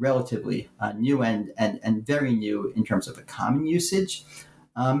relatively new and very new in terms of a common usage.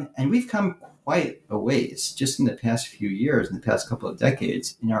 And we've come quite a ways just in the past few years, in the past couple of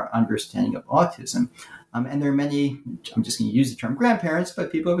decades, in our understanding of autism. And there are many, I'm just going to use the term grandparents,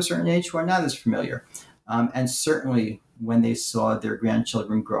 but people of a certain age who are not as familiar. And certainly when they saw their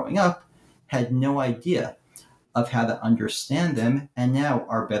grandchildren growing up, had no idea of how to understand them, and now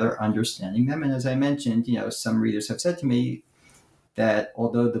are better understanding them. And as I mentioned, some readers have said to me that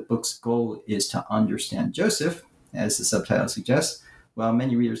although the book's goal is to understand Joseph, as the subtitle suggests, well,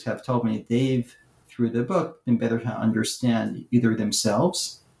 many readers have told me they've, through the book, been better to understand either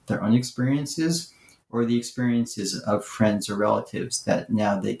themselves, their own experiences, or the experiences of friends or relatives that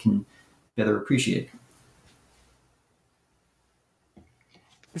now they can better appreciate.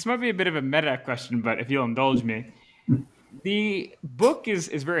 This might be a bit of a meta question, but if you'll indulge me, the book is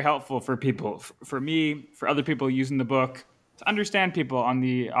very helpful for people, for me, for other people using the book, to understand people on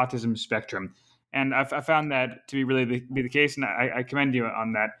the autism spectrum. And I found that to be really be the case, and I commend you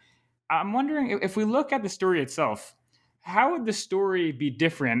on that. I'm wondering, if we look at the story itself, how would the story be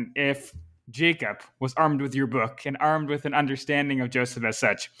different if Jacob was armed with your book and armed with an understanding of Joseph as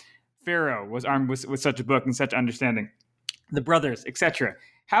such? Pharaoh was armed with such a book and such understanding. The brothers, etc.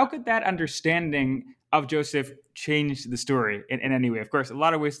 How could that understanding of Joseph change the story in any way? Of course, a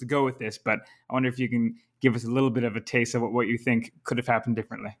lot of ways to go with this, but I wonder if you can give us a little bit of a taste of what you think could have happened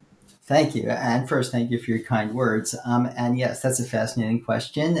differently. Thank you. And first, thank you for your kind words. And yes, that's a fascinating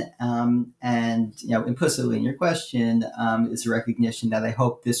question. And implicitly in your question is a recognition that I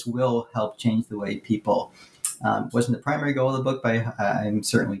hope this will help change the way people. Wasn't the primary goal of the book, but I'm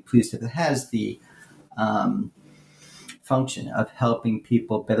certainly pleased if it has the function of helping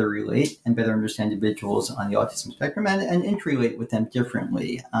people better relate and better understand individuals on the autism spectrum and interrelate with them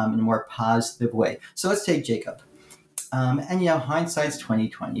differently in a more positive way. So let's take Jacob. And hindsight's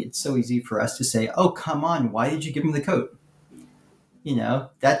 20/20. It's so easy for us to say, "Oh, come on, why did you give him the coat?"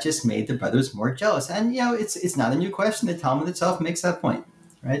 That just made the brothers more jealous. And it's not a new question. The Talmud itself makes that point,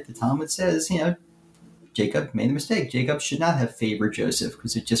 right? The Talmud says, Jacob made a mistake. Jacob should not have favored Joseph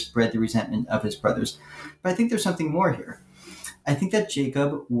because it just bred the resentment of his brothers. But I think there's something more here. I think that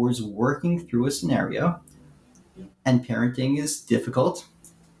Jacob was working through a scenario, and parenting is difficult,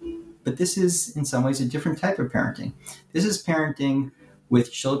 but this is in some ways a different type of parenting. This is parenting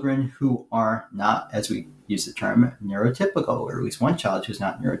with children who are not, as we use the term, neurotypical, or at least one child who's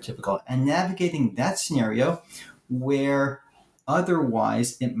not neurotypical, and navigating that scenario where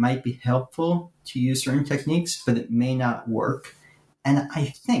otherwise it might be helpful to use certain techniques, but it may not work. And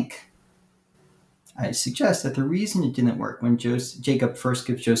I suggest that the reason it didn't work when Jacob first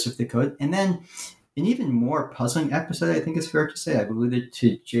gives Joseph the coat, and then an even more puzzling episode, I think it's fair to say, I've alluded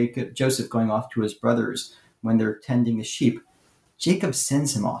to Joseph going off to his brothers when they're tending the sheep. Jacob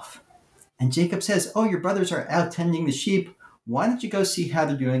sends him off. And Jacob says, "Oh, your brothers are out tending the sheep. Why don't you go see how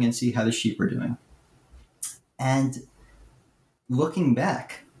they're doing and see how the sheep are doing?" And looking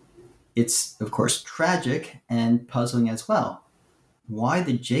back, it's, of course, tragic and puzzling as well. Why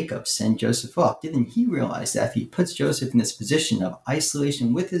did Jacob send Joseph off? Didn't he realize that if he puts Joseph in this position of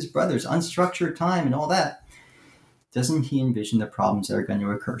isolation with his brothers, unstructured time and all that, doesn't he envision the problems that are going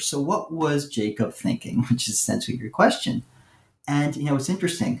to occur? So what was Jacob thinking, which is essentially your question? And, it's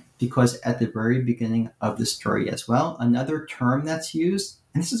interesting because at the very beginning of the story as well, another term that's used,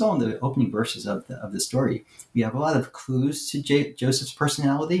 and this is all in the opening verses of the story, we have a lot of clues to Joseph's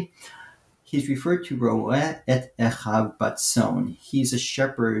personality. He's referred to Roeh et Echav Batzon. He's a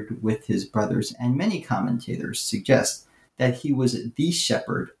shepherd with his brothers, and many commentators suggest that he was the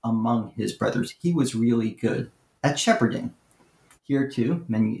shepherd among his brothers. He was really good at shepherding. Here, too,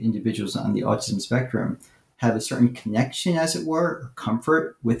 many individuals on the autism spectrum have a certain connection, as it were, or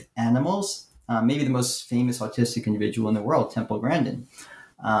comfort with animals. Maybe the most famous autistic individual in the world, Temple Grandin.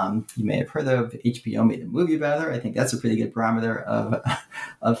 You may have heard of. HBO made a movie about her. I think that's a pretty good barometer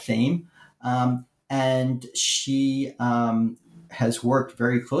of fame. And she has worked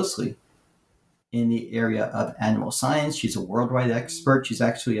very closely in the area of animal science. She's a worldwide expert. She's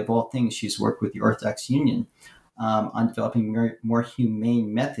actually, of all things, she's worked with the Orthodox Union on developing more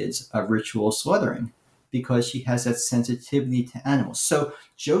humane methods of ritual slaughtering because she has that sensitivity to animals. So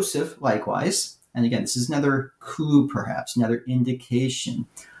Joseph, likewise, and again, this is another clue, perhaps, another indication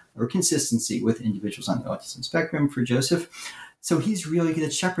or consistency with individuals on the autism spectrum for Joseph. So he's really good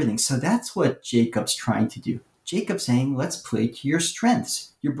at shepherding. So that's what Jacob's trying to do. Jacob's saying, let's play to your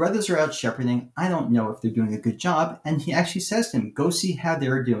strengths. Your brothers are out shepherding. I don't know if they're doing a good job. And he actually says to him, go see how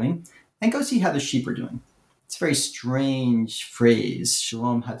they're doing and go see how the sheep are doing. It's a very strange phrase,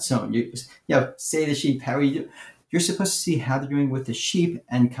 Shalom Hatzon. Say to the sheep, how are you doing? You're supposed to see how they're doing with the sheep.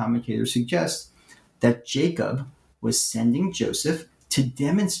 And commentators suggest that Jacob was sending Joseph to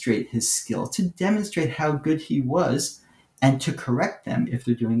demonstrate his skill, to demonstrate how good he was, and to correct them if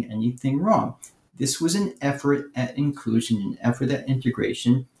they're doing anything wrong. This was an effort at inclusion, an effort at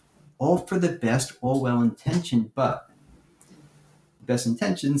integration, all for the best, all well-intentioned, but the best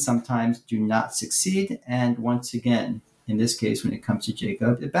intentions sometimes do not succeed. And once again, in this case, when it comes to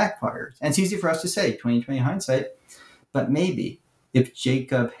Jacob, it backfires. And it's easy for us to say, 20/20 hindsight, but maybe if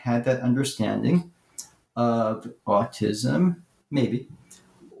Jacob had that understanding of autism, maybe,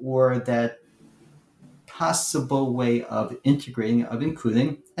 or that possible way of integrating, of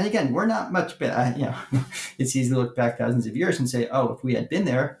including, and again, we're not much better. It's easy to look back thousands of years and say, oh, if we had been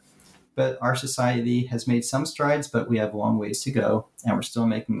there, but our society has made some strides, but we have a long ways to go, and we're still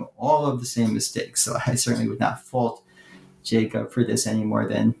making all of the same mistakes. So I certainly would not fault Jacob for this any more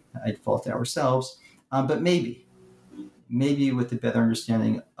than I'd fault ourselves. But maybe with a better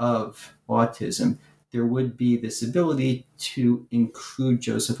understanding of autism, there would be this ability to include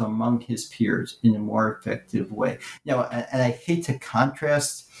Joseph among his peers in a more effective way. Now, and I hate to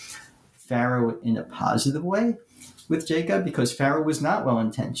contrast Pharaoh in a positive way with Jacob, because Pharaoh was not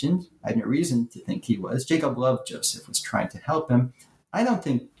well-intentioned. I had no reason to think he was. Jacob loved Joseph, was trying to help him. I don't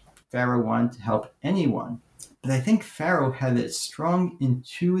think Pharaoh wanted to help anyone, but I think Pharaoh had a strong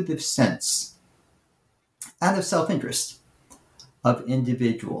intuitive sense, out of self-interest, of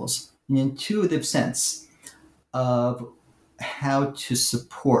individuals, an intuitive sense of how to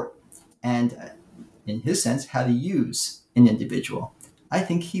support and, in his sense, how to use an individual. I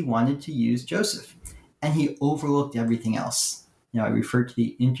think he wanted to use Joseph, and he overlooked everything else. I referred to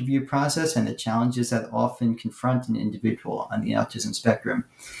the interview process and the challenges that often confront an individual on the autism spectrum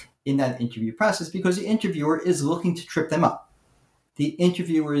in that interview process, because the interviewer is looking to trip them up. The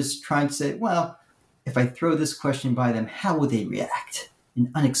interviewer is trying to say, well, if I throw this question by them, how will they react?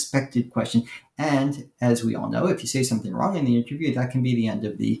 An unexpected question. And as we all know, if you say something wrong in the interview, that can be the end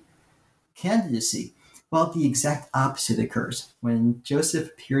of the candidacy. Well, the exact opposite occurs. When Joseph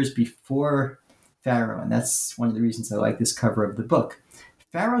appears before Pharaoh, and that's one of the reasons I like this cover of the book,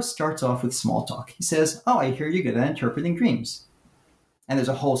 Pharaoh starts off with small talk. He says, "Oh, I hear you're good at interpreting dreams." And there's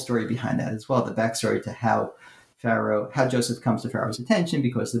a whole story behind that as well, the backstory to how Joseph comes to Pharaoh's attention,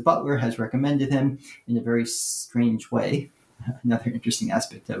 because the butler has recommended him in a very strange way. Another interesting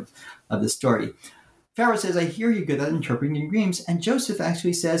aspect of the story. Pharaoh says, "I hear you're good at interpreting dreams." And Joseph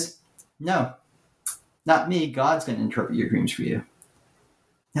actually says, "No, not me. God's going to interpret your dreams for you."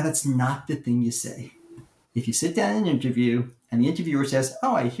 Now, that's not the thing you say. If you sit down in an interview and the interviewer says,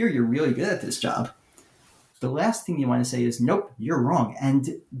 "Oh, I hear you're really good at this job," the last thing you want to say is, "Nope, you're wrong."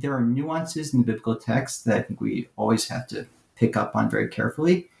 And there are nuances in the biblical text that I think we always have to pick up on very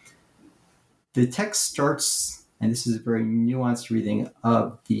carefully. The text starts, and this is a very nuanced reading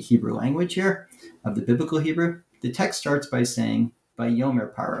of the Hebrew language here, of the biblical Hebrew. The text starts by saying,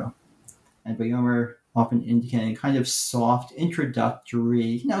 "Vayomer Paro," and Vayomer often indicating kind of soft,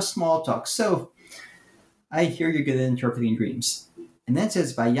 introductory, small talk. "So, I hear you're good at interpreting dreams." And then it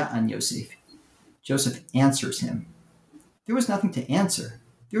says, "Vaya'an Yosef." Joseph answers him. There was nothing to answer.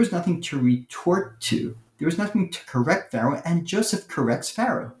 There was nothing to retort to. There was nothing to correct Pharaoh, and Joseph corrects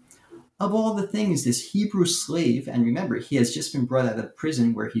Pharaoh. Of all the things, this Hebrew slave, and remember, he has just been brought out of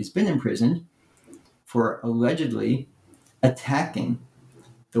prison where he's been imprisoned for allegedly attacking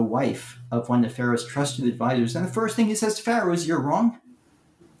the wife of one of Pharaoh's trusted advisors. And the first thing he says to Pharaoh is, "You're wrong."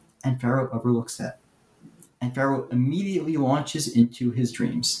 And Pharaoh overlooks that. And Pharaoh immediately launches into his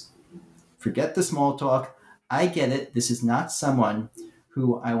dreams. Forget the small talk. I get it. This is not someone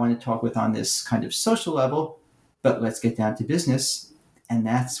who I want to talk with on this kind of social level, but let's get down to business. And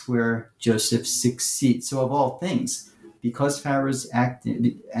that's where Joseph succeeds. So of all things, because Pharaoh's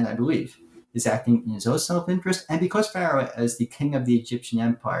acting, and I believe, is acting in his own self-interest, and because Pharaoh, as the king of the Egyptian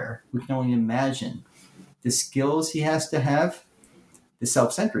empire, we can only imagine the skills he has to have, the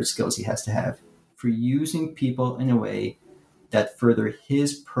self-centered skills he has to have for using people in a way that further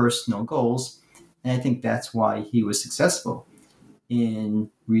his personal goals. And I think that's why he was successful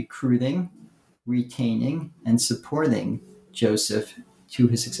in recruiting, retaining, and supporting Joseph to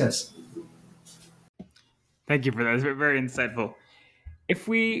his success. Thank you for that. It's very insightful. If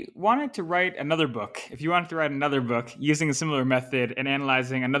you wanted to write another book using a similar method and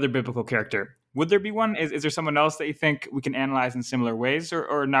analyzing another biblical character, would there be one? Is there someone else that you think we can analyze in similar ways,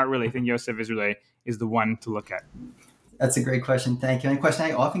 or not really? I think Joseph is the one to look at. That's a great question. Thank you. And a question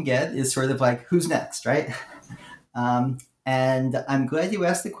I often get is sort of like, who's next, right? And I'm glad you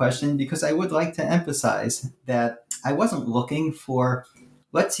asked the question, because I would like to emphasize that I wasn't looking for,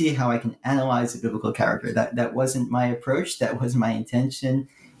 let's see how I can analyze a biblical character. That wasn't my approach. That was my intention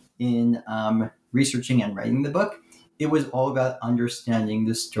in researching and writing the book. It was all about understanding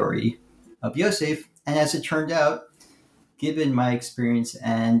the story of Yosef. And as it turned out, given my experience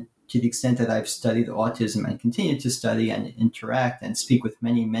and to the extent that I've studied autism and continue to study and interact and speak with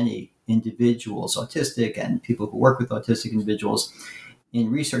many, many individuals, autistic and people who work with autistic individuals, in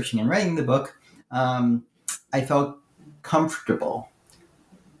researching and writing the book, I felt comfortable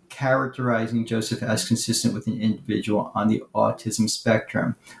characterizing Joseph as consistent with an individual on the autism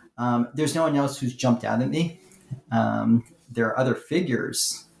spectrum. There's no one else who's jumped out at me. There are other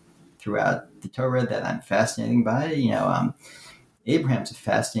figures throughout the Torah that I'm fascinated by. Abraham's a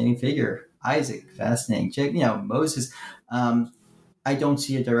fascinating figure. Isaac, fascinating. Moses. I don't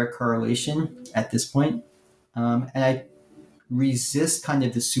see a direct correlation at this point. And I resist kind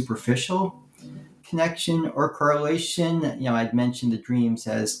of the superficial connection or correlation. I'd mentioned the dreams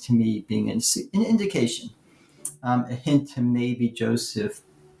as, to me, being an indication, a hint to maybe Joseph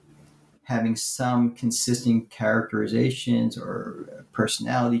having some consistent characterizations or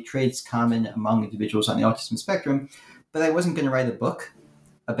personality traits common among individuals on the autism spectrum. But I wasn't going to write a book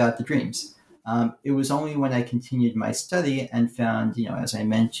about the dreams. It was only when I continued my study and found, as I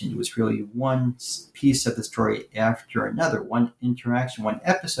mentioned, it was really one piece of the story after another, one interaction, one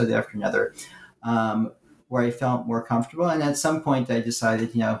episode after another, where I felt more comfortable. And at some point I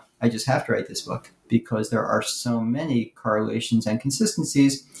decided, I just have to write this book, because there are so many correlations and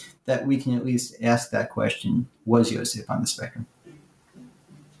consistencies that we can at least ask that question, was Yosef on the spectrum?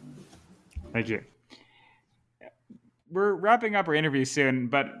 Thank you. We're wrapping up our interview soon,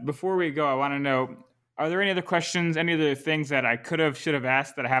 but before we go, I want to know, are there any other questions, any other things that I should have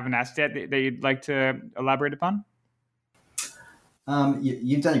asked that I haven't asked yet that you'd like to elaborate upon?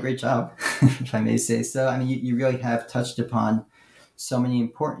 You've done a great job, if I may say so. I mean, you really have touched upon so many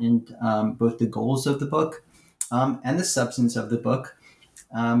important, both the goals of the book and the substance of the book.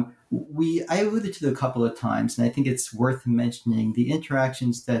 I alluded to it a couple of times, and I think it's worth mentioning the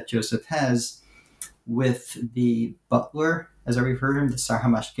interactions that Joseph has with the butler, as I refer to him, the Sar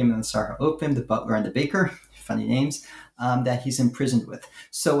HaMashkim and the Sar HaOpim, the butler and the baker, funny names, that he's imprisoned with.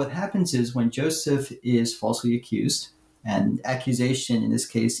 So what happens is when Joseph is falsely accused, and accusation in this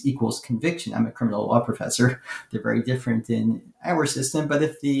case equals conviction. I'm a criminal law professor. They're very different in our system, but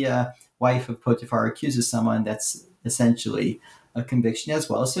if the wife of Potiphar accuses someone, that's essentially a conviction as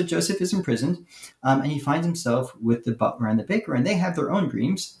well. So Joseph is imprisoned, and he finds himself with the butler and the baker, and they have their own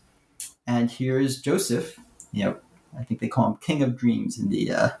dreams. And here's Joseph, I think they call him King of Dreams in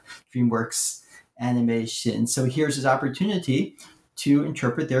the DreamWorks animation. So here's his opportunity to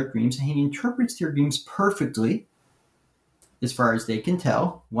interpret their dreams, and he interprets their dreams perfectly, as far as they can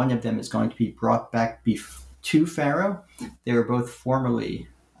tell. One of them is going to be brought back to Pharaoh. They were both formerly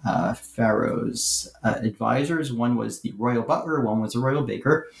Pharaoh's advisors. One was the royal butler, one was a royal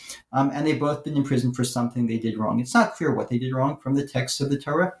baker, and they've both been imprisoned for something they did wrong. It's not clear what they did wrong from the text of the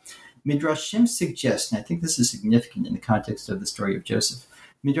Torah. Midrashim suggests, and I think this is significant in the context of the story of Joseph,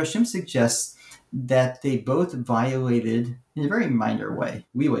 Midrashim suggests that they both violated, in a very minor way,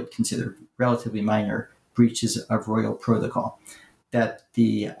 we would consider relatively minor, breaches of royal protocol. That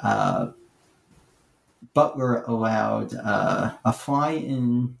the butler allowed a fly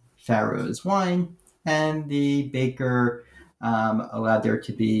in Pharaoh's wine, and the baker allowed there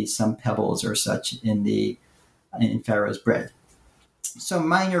to be some pebbles or such in Pharaoh's bread. So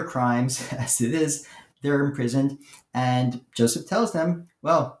minor crimes, as it is, they're imprisoned, and Joseph tells them,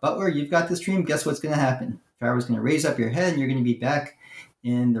 well, butler, you've got this dream. Guess what's going to happen? Pharaoh's going to raise up your head, and you're going to be back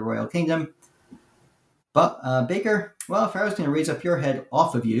in the royal kingdom. But baker, well, Pharaoh's going to raise up your head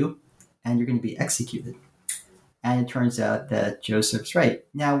off of you, and you're going to be executed. And it turns out that Joseph's right.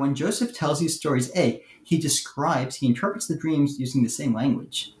 Now, when Joseph tells these stories, he interprets the dreams using the same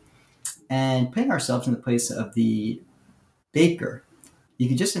language. And putting ourselves in the place of the baker, you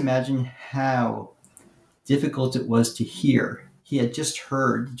can just imagine how difficult it was to hear. He had just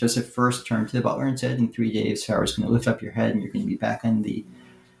heard Joseph first turn to the butler and said, in 3 days, Pharaoh's going to lift up your head, and you're going to be back in the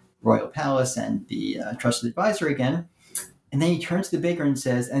royal palace and the trusted advisor again. And then he turns to the baker and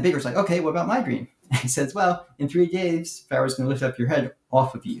says, and the baker's like, okay, what about my dream? And he says, well, in 3 days, Pharaoh's going to lift up your head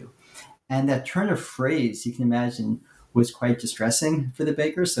off of you. And that turn of phrase, you can imagine, was quite distressing for the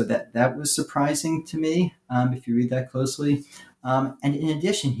baker. So that was surprising to me, if you read that closely. And in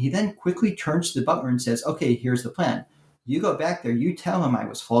addition, he then quickly turns to the butler and says, okay, here's the plan. You go back there, you tell him I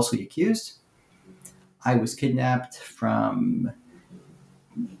was falsely accused. I was kidnapped from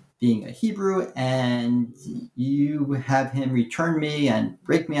being a Hebrew, and you have him return me and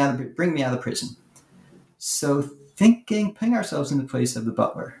bring me out of prison. So putting ourselves in the place of the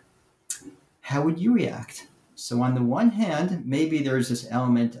butler, how would you react? So on the one hand, maybe there's this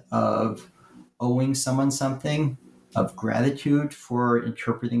element of owing someone something, of gratitude for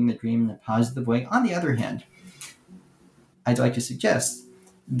interpreting the dream in a positive way. On the other hand, I'd like to suggest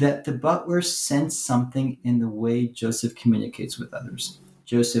that the butler sensed something in the way Joseph communicates with others.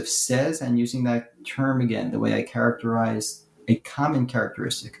 Joseph says, and using that term again, the way I characterize a common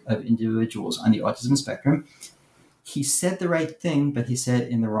characteristic of individuals on the autism spectrum, he said the right thing, but he said it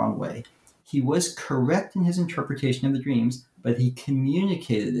in the wrong way. He was correct in his interpretation of the dreams, but he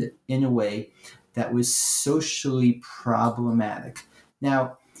communicated it in a way that was socially problematic.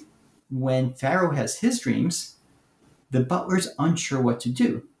 Now, when Pharaoh has his dreams, the butler's unsure what to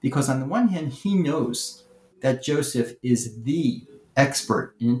do, because on the one hand, he knows that Joseph is the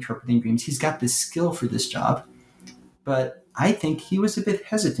expert in interpreting dreams. He's got the skill for this job, but I think he was a bit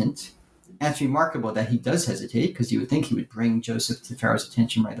hesitant. And it's remarkable that he does hesitate, because you would think he would bring Joseph to Pharaoh's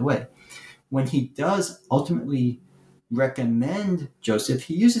attention right away. When he does ultimately recommend Joseph,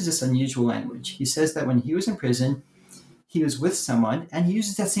 he uses this unusual language. He says that when he was in prison, he was with someone, and he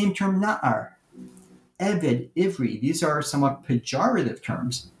uses that same term, na'ar, eved, ivri. These are somewhat pejorative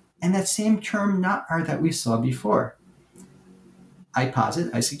terms. And that same term, na'ar, that we saw before.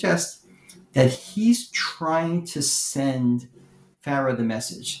 I suggest that he's trying to send Pharaoh the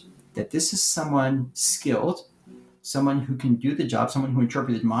message that this is someone skilled, someone who can do the job, someone who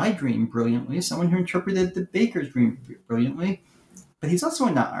interpreted my dream brilliantly, someone who interpreted the baker's dream brilliantly, but he's also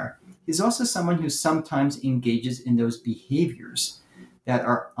a na'ar. He's also someone who sometimes engages in those behaviors that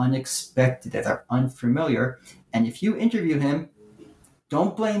are unexpected, that are unfamiliar. And if you interview him,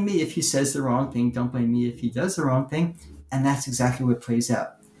 don't blame me if he says the wrong thing. Don't blame me if he does the wrong thing. And that's exactly what plays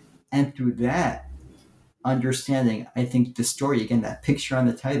out. And through that understanding, I think the story, again, that picture on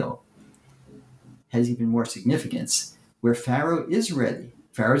the title, has even more significance, where Pharaoh is ready.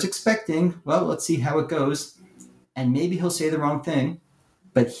 Pharaoh's expecting, well, let's see how it goes. And maybe he'll say the wrong thing,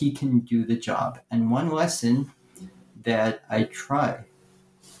 but he can do the job. And one lesson that I try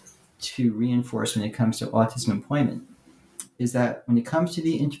to reinforce when it comes to autism employment is that when it comes to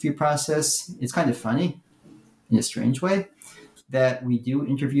the interview process, it's kind of funny in a strange way that we do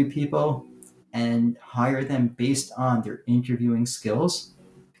interview people and hire them based on their interviewing skills,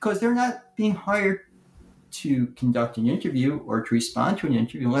 because they're not being hired to conduct an interview or to respond to an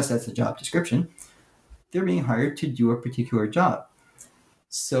interview, unless that's the job description. They're being hired to do a particular job.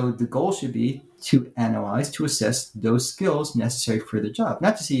 So the goal should be to analyze, to assess those skills necessary for the job,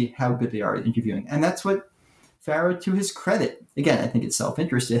 not to see how good they are at interviewing. And that's what Pharaoh, to his credit, again, I think it's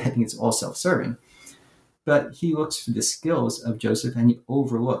self-interested, I think it's all self-serving, but he looks for the skills of Joseph and he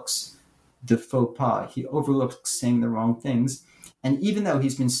overlooks the faux pas. He overlooks saying the wrong things. And even though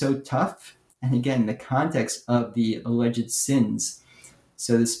he's been so tough, and again, in the context of the alleged sins,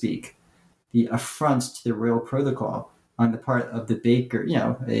 so to speak, the affronts to the royal protocol on the part of the baker,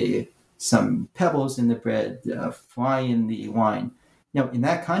 some pebbles in the bread, fly in the wine. In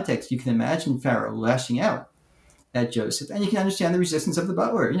that context, you can imagine Pharaoh lashing out at Joseph, and you can understand the resistance of the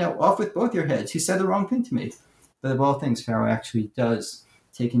butler. Off with both your heads. He said the wrong thing to me. But of all things, Pharaoh actually does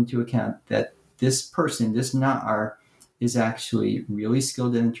take into account that this person, this Na'ar, is actually really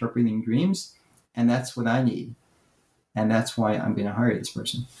skilled at interpreting dreams, and that's what I need. And that's why I'm going to hire this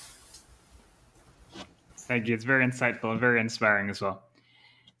person. Thank you. It's very insightful and very inspiring as well.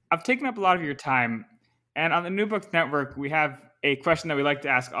 I've taken up a lot of your time, and on the New Books Network, we have a question that we like to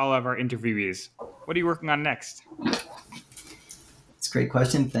ask all of our interviewees. What are you working on next? It's a great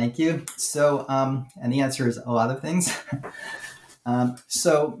question. Thank you. So, and the answer is a lot of things.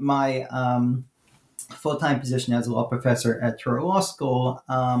 So my full-time position as a law professor at Touro Law School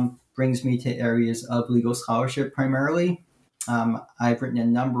brings me to areas of legal scholarship primarily. I've written a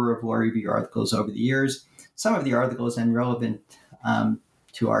number of law review articles over the years. Some of the articles, and relevant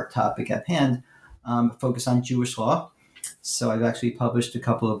to our topic at hand, focus on Jewish law. So I've actually published a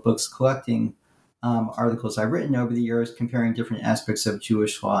couple of books collecting articles I've written over the years comparing different aspects of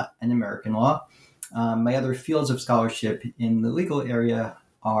Jewish law and American law. My other fields of scholarship in the legal area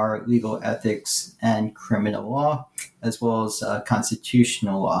are legal ethics and criminal law, as well as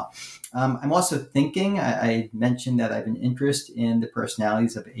constitutional law. I'm also thinking, I mentioned that I have an interest in the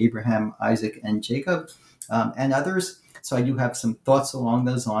personalities of Abraham, Isaac, and Jacob, and others. So I do have some thoughts along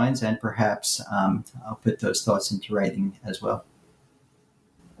those lines, and perhaps I'll put those thoughts into writing as well.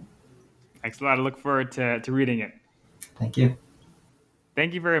 Thanks a lot. I look forward to reading it. Thank you.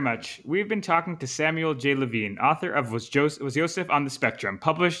 Thank you very much. We've been talking to Samuel J. Levine, author of Was Yosef on the Spectrum,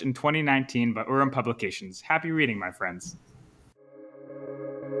 published in 2019 by Urim Publications. Happy reading, my friends.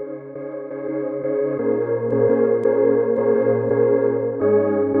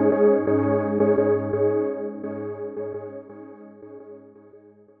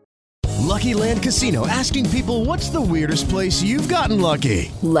 Lucky Land Casino, asking people, what's the weirdest place you've gotten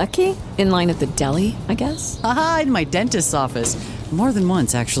lucky? Lucky? In line at the deli, I guess? Aha, in my dentist's office. More than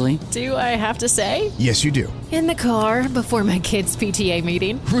once, actually. Do I have to say? Yes, you do. In the car before my kids' PTA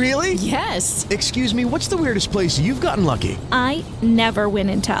meeting. Really? Yes. Excuse me, what's the weirdest place you've gotten lucky? I never win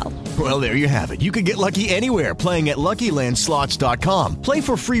and tell. Well, there you have it. You can get lucky anywhere, playing at LuckyLandSlots.com. Play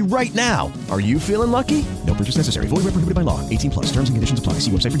for free right now. Are you feeling lucky? No purchase necessary. Void where prohibited by law. 18+. Terms and conditions apply.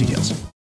 See website for details.